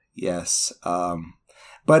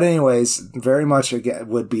 But anyways, very much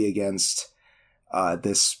would be against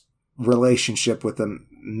this relationship with a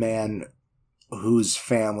man whose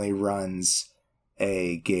family runs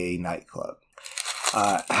a gay nightclub.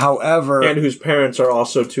 However... And whose parents are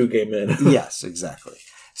also 2 gay men. Yes, exactly.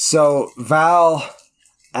 So Val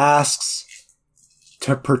asks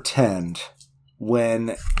to pretend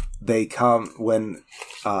when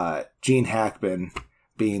Gene Hackman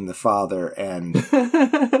being the father and who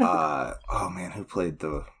played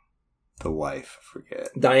the wife? I forget.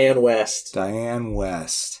 Diane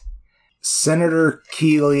West. Senator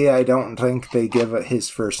Keeley, I don't think they give his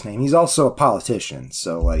first name. He's also a politician,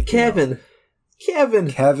 so like Kevin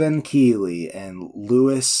Keeley and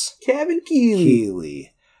Louis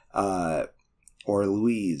Keeley, or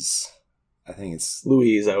Louise. I think it's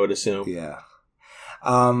Louise, I would assume. Yeah.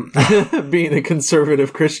 Being a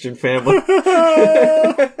conservative Christian family.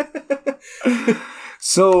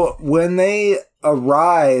 So when they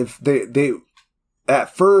arrive, they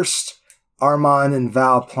at first Armand and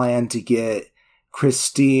Val plan to get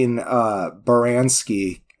Christine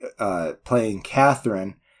Baranski playing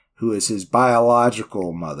Catherine, who is his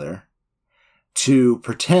biological mother, to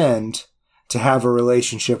pretend to have a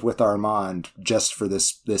relationship with Armand just for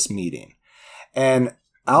this meeting. And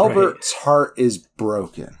Albert's heart is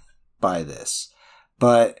broken by this.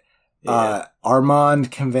 But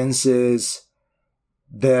Armand convinces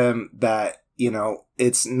them that,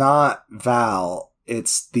 it's not Val,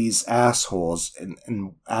 it's these assholes.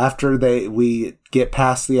 And after we get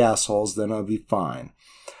past the assholes, then it'll be fine.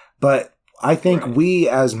 But I think we,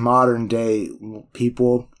 as modern day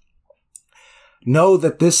people, know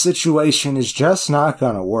that this situation is just not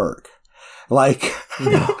going to work. Like,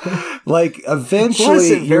 like eventually, plus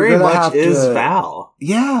it very much is to, Val.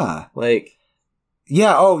 Yeah, like,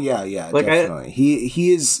 yeah, oh yeah, like definitely.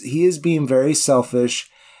 He is being very selfish.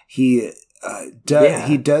 He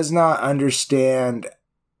does not understand,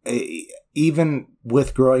 even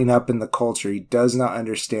with growing up in the culture, he does not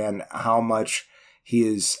understand how much he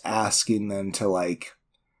is asking them to like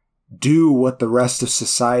do what the rest of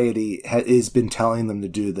society has been telling them to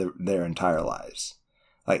do their entire lives.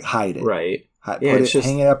 Like hide it. Right.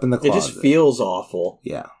 Hang it up in the closet. It just feels awful.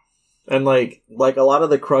 Yeah. And like a lot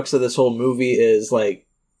of the crux of this whole movie is like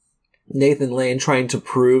Nathan Lane trying to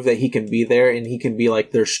prove that he can be there and he can be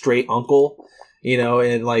like their straight uncle, you know,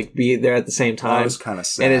 and like be there at the same time. That was kind of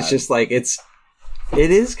sad. And it's just like it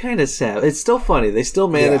is kind of sad. It's still funny. They still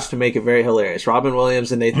manage to make it very hilarious. Robin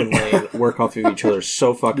Williams and Nathan Lane work off of each other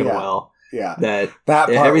so fucking well. Yeah. That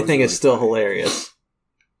everything is still hilarious.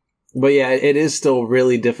 But yeah, it is still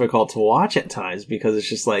really difficult to watch at times because it's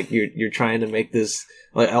just like you're trying to make this,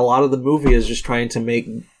 like a lot of the movie is just trying to make,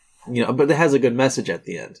 you know, but it has a good message at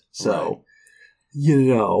the end. So, you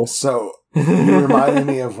know. So, you reminded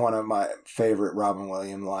me of one of my favorite Robin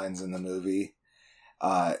Williams lines in the movie.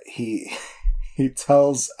 He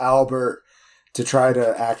tells Albert to try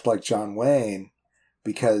to act like John Wayne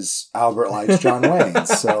because Albert likes John Wayne.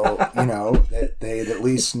 So, you know, they'd at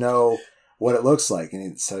least know what it looks like.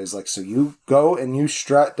 And so he's like, so you go and you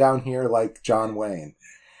strut down here like John Wayne.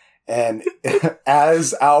 And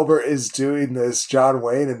as Albert is doing this John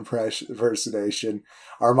Wayne impersonation,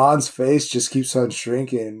 Armand's face just keeps on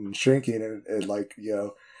shrinking and like, you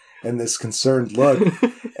know, and this concerned look.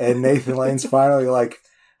 And Nathan Lane's finally like,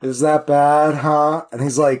 is that bad, huh? And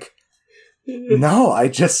he's like, no, I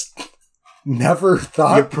just never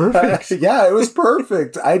thought. You're perfect. That. Yeah, it was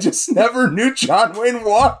perfect. I just never knew John Wayne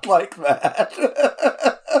walked like that.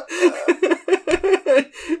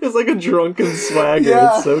 It's like a drunken swagger.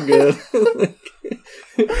 Yeah. It's so good.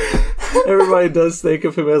 Everybody does think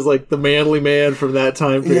of him as like the manly man from that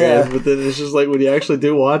time period, but then it's just like when you actually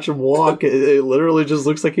do watch him walk, it literally just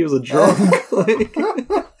looks like he was a drunk.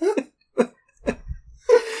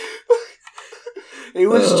 It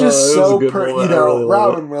was just so you know, really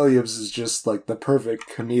Robin Williams is just like the perfect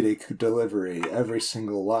comedic delivery every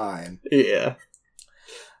single line. Yeah.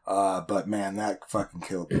 But man, that fucking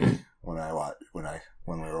killed me when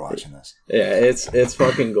we were watching this. Yeah, it's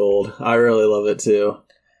fucking gold. I really love it too.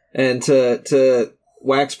 And to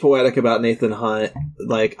wax poetic about Nathan Hunt,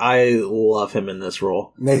 like I love him in this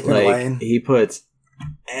role. Nathan Lane. He puts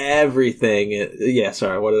everything in,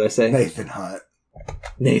 what did I say? Nathan Hunt.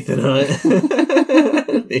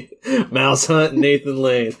 Mouse Hunt, Nathan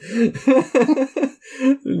Lane.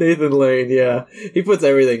 Nathan Lane, yeah. He puts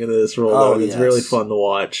everything into this role, though. It's really fun to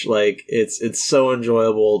watch. Like, it's so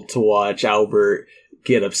enjoyable to watch Albert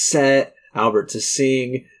get upset, Albert to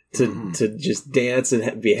sing, to just dance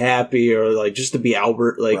and be happy, or like just to be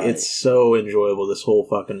Albert. Like, it's so enjoyable, this whole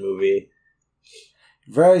fucking movie.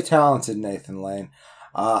 Very talented Nathan Lane.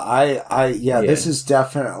 This is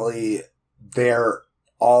definitely their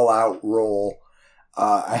all-out role.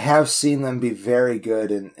 I have seen them be very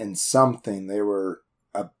good in something. They were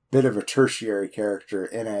a bit of a tertiary character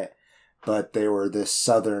in it, but they were this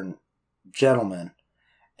southern gentleman.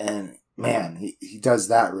 And man, he does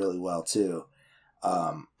that really well too.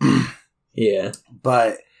 Yeah.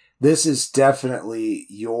 But this is definitely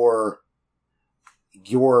your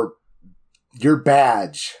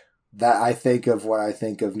badge that I think of when I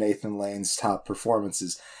think of Nathan Lane's top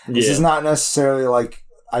performances. This is not necessarily like,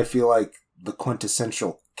 I feel like, the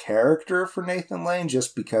quintessential character for Nathan Lane,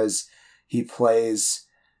 just because he plays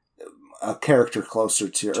a character closer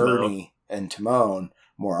to Ernie and Timon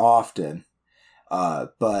more often.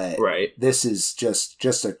 But this is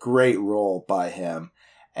just a great role by him.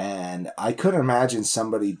 And I couldn't imagine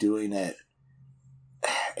somebody doing it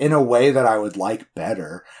in a way that I would like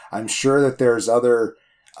better. I'm sure that there's other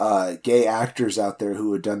gay actors out there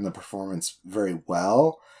who had done the performance very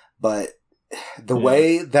well, but the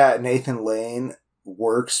way that Nathan Lane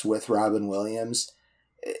works with Robin Williams,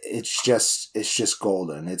 it's just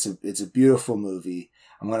golden. It's a beautiful movie.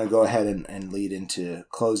 I'm going to go ahead and lead into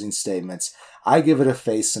closing statements. I give it a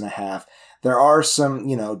face and a half. There are some,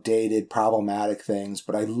 dated, problematic things,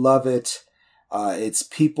 but I love it. It's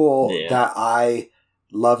people that I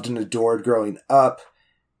loved and adored growing up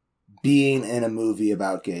being in a movie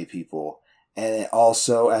about gay people. And it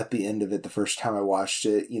also, at the end of it, the first time I watched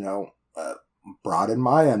it, broadened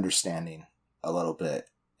my understanding a little bit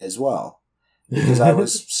as well. Because I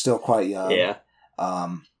was still quite young. Yeah.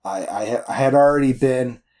 I had already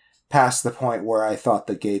been past the point where I thought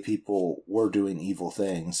that gay people were doing evil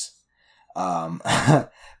things.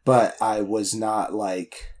 But I was not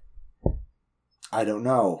like, I don't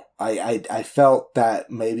know. I felt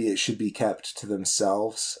that maybe it should be kept to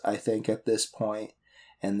themselves, I think, at this point.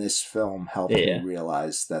 And this film helped me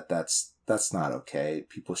realize that that's not okay.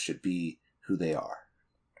 People should be who they are.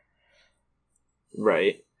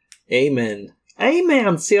 Right. Amen.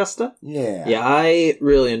 Amen, sister. Yeah. Yeah, I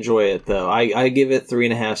really enjoy it, though. I give it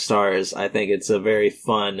 3.5 stars. I think it's a very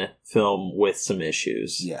fun film with some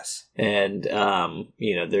issues. Yes. And,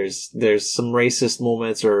 there's some racist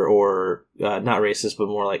moments or not racist, but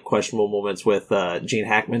more like questionable moments with Gene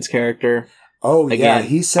Hackman's character. Oh, again, yeah,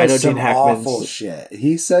 he says some awful shit.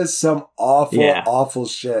 He says some awful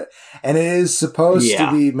shit. And it is supposed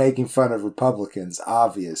to be making fun of Republicans,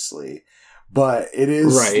 obviously. But it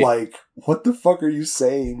is like, what the fuck are you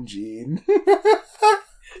saying, Gene?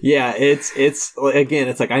 Yeah, it's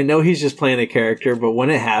like, I know he's just playing a character, but when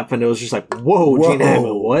it happened, it was just like, whoa. Gene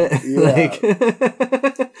Hackman, what? Yeah.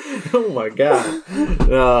 Oh my god.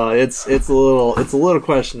 No, it's a little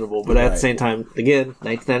questionable, but at the same time, again,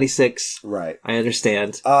 1996. Right. I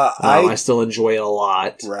understand. I still enjoy it a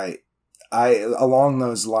lot. Right. Along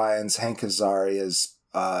those lines, Hank Azaria's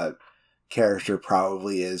character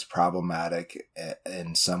probably is problematic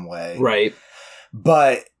in some way. Right.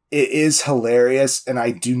 But it is hilarious, and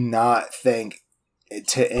I do not think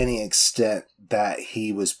to any extent that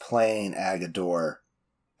he was playing Agador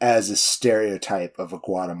as a stereotype of a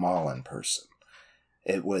Guatemalan person.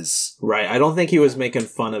 It was... Right. I don't think he was making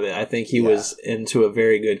fun of it. I think he was into a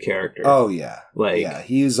very good character. Oh, yeah.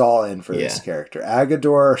 He's all in for this character.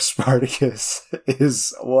 Agador Spartacus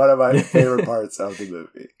is one of my favorite parts of the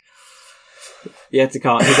movie. You have to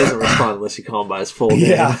call him. He doesn't respond unless you call him by his full name.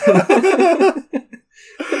 Yeah.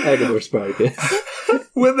 Agador Spartacus.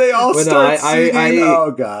 When they all start singing,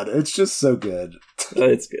 oh god, it's just so good.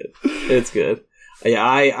 It's good. It's good. Yeah,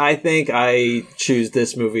 I think I choose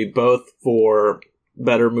this movie both for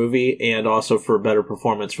better movie and also for better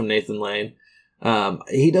performance from Nathan Lane.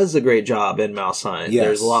 He does a great job in Mouse Hunt. Yes.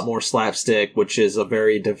 There's a lot more slapstick, which is a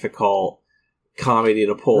very difficult comedy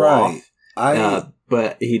to pull off.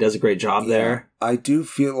 But he does a great job there. I do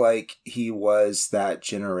feel like he was that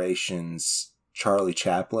generation's Charlie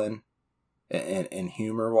Chaplin and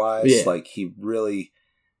humor-wise. Yeah. Like, he really...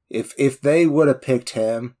 If they would have picked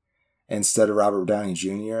him instead of Robert Downey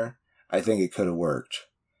Jr., I think it could have worked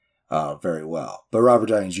very well. But Robert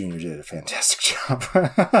Downey Jr. did a fantastic job.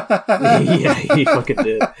 Yeah, he fucking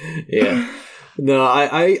did. Yeah. No,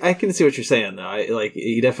 I can see what you're saying, though.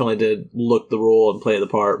 He definitely did look the role and play the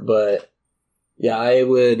part, but... Yeah, I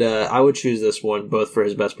would choose this one both for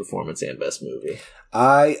his best performance and best movie.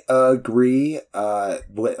 I agree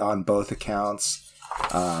on both accounts.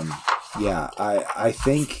 I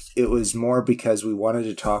think it was more because we wanted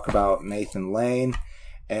to talk about Nathan Lane,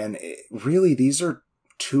 and really these are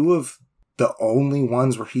two of the only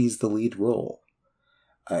ones where he's the lead role.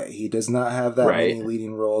 He does not have that many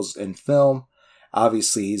leading roles in film.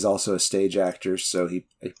 Obviously, he's also a stage actor, so he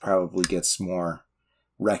probably gets more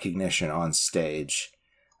recognition on stage.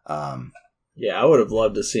 Yeah, I would have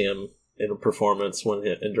loved to see him in a performance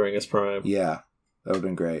during his prime. Yeah, that would have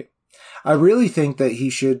been great. I really think that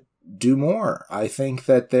he should do more. I think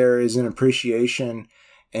that there is an appreciation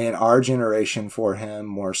in our generation for him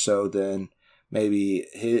more so than maybe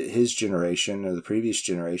his generation or the previous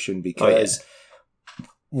generation, because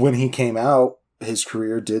when he came out, his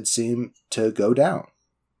career did seem to go down.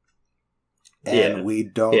 And we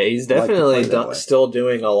don't. Yeah, he's definitely still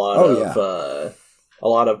doing a lot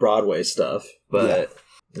of Broadway stuff. But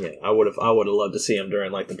I would have loved to see him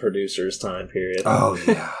during like the producers' time period. Oh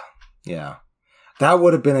yeah. That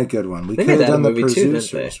would have been a good one. We could have done the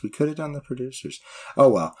producers. We could have done the producers. Oh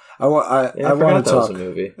well. I want to talk. That was a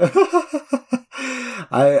movie.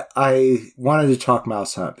 I wanted to talk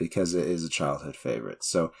Mouse Hunt because it is a childhood favorite.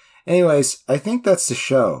 So, anyways, I think that's the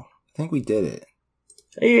show. I think we did it.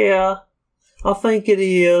 Yeah. I think it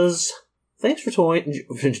is. Thanks for joining.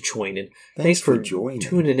 Thanks for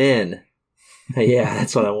tuning in. Yeah,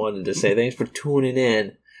 that's what I wanted to say. Thanks for tuning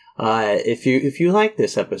in. If you like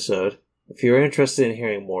this episode, if you're interested in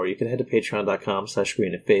hearing more, you can head to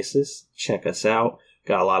patreon.com/screenandfaces. Check us out.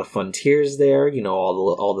 Got a lot of fun tiers there. You know,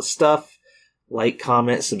 all the stuff. Like,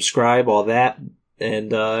 comment, subscribe, all that.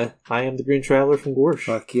 And I am the Green Traveler from Gorsh.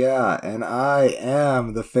 Fuck yeah. And I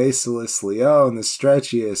am the Faceless Leon, the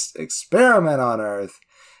stretchiest experiment on Earth.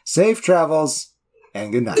 Safe travels,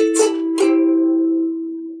 and good night.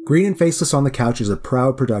 Green and Faceless on the Couch is a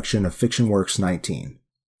proud production of FictionWorks 19.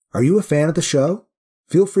 Are you a fan of the show?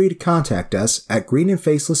 Feel free to contact us at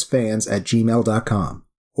greenandfacelessfans@gmail.com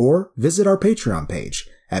or visit our Patreon page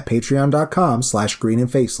at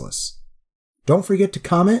patreon.com/greenandfaceless. Don't forget to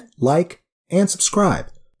comment, like, and subscribe,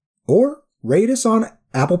 or rate us on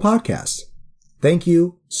Apple Podcasts. Thank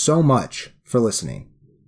you so much for listening.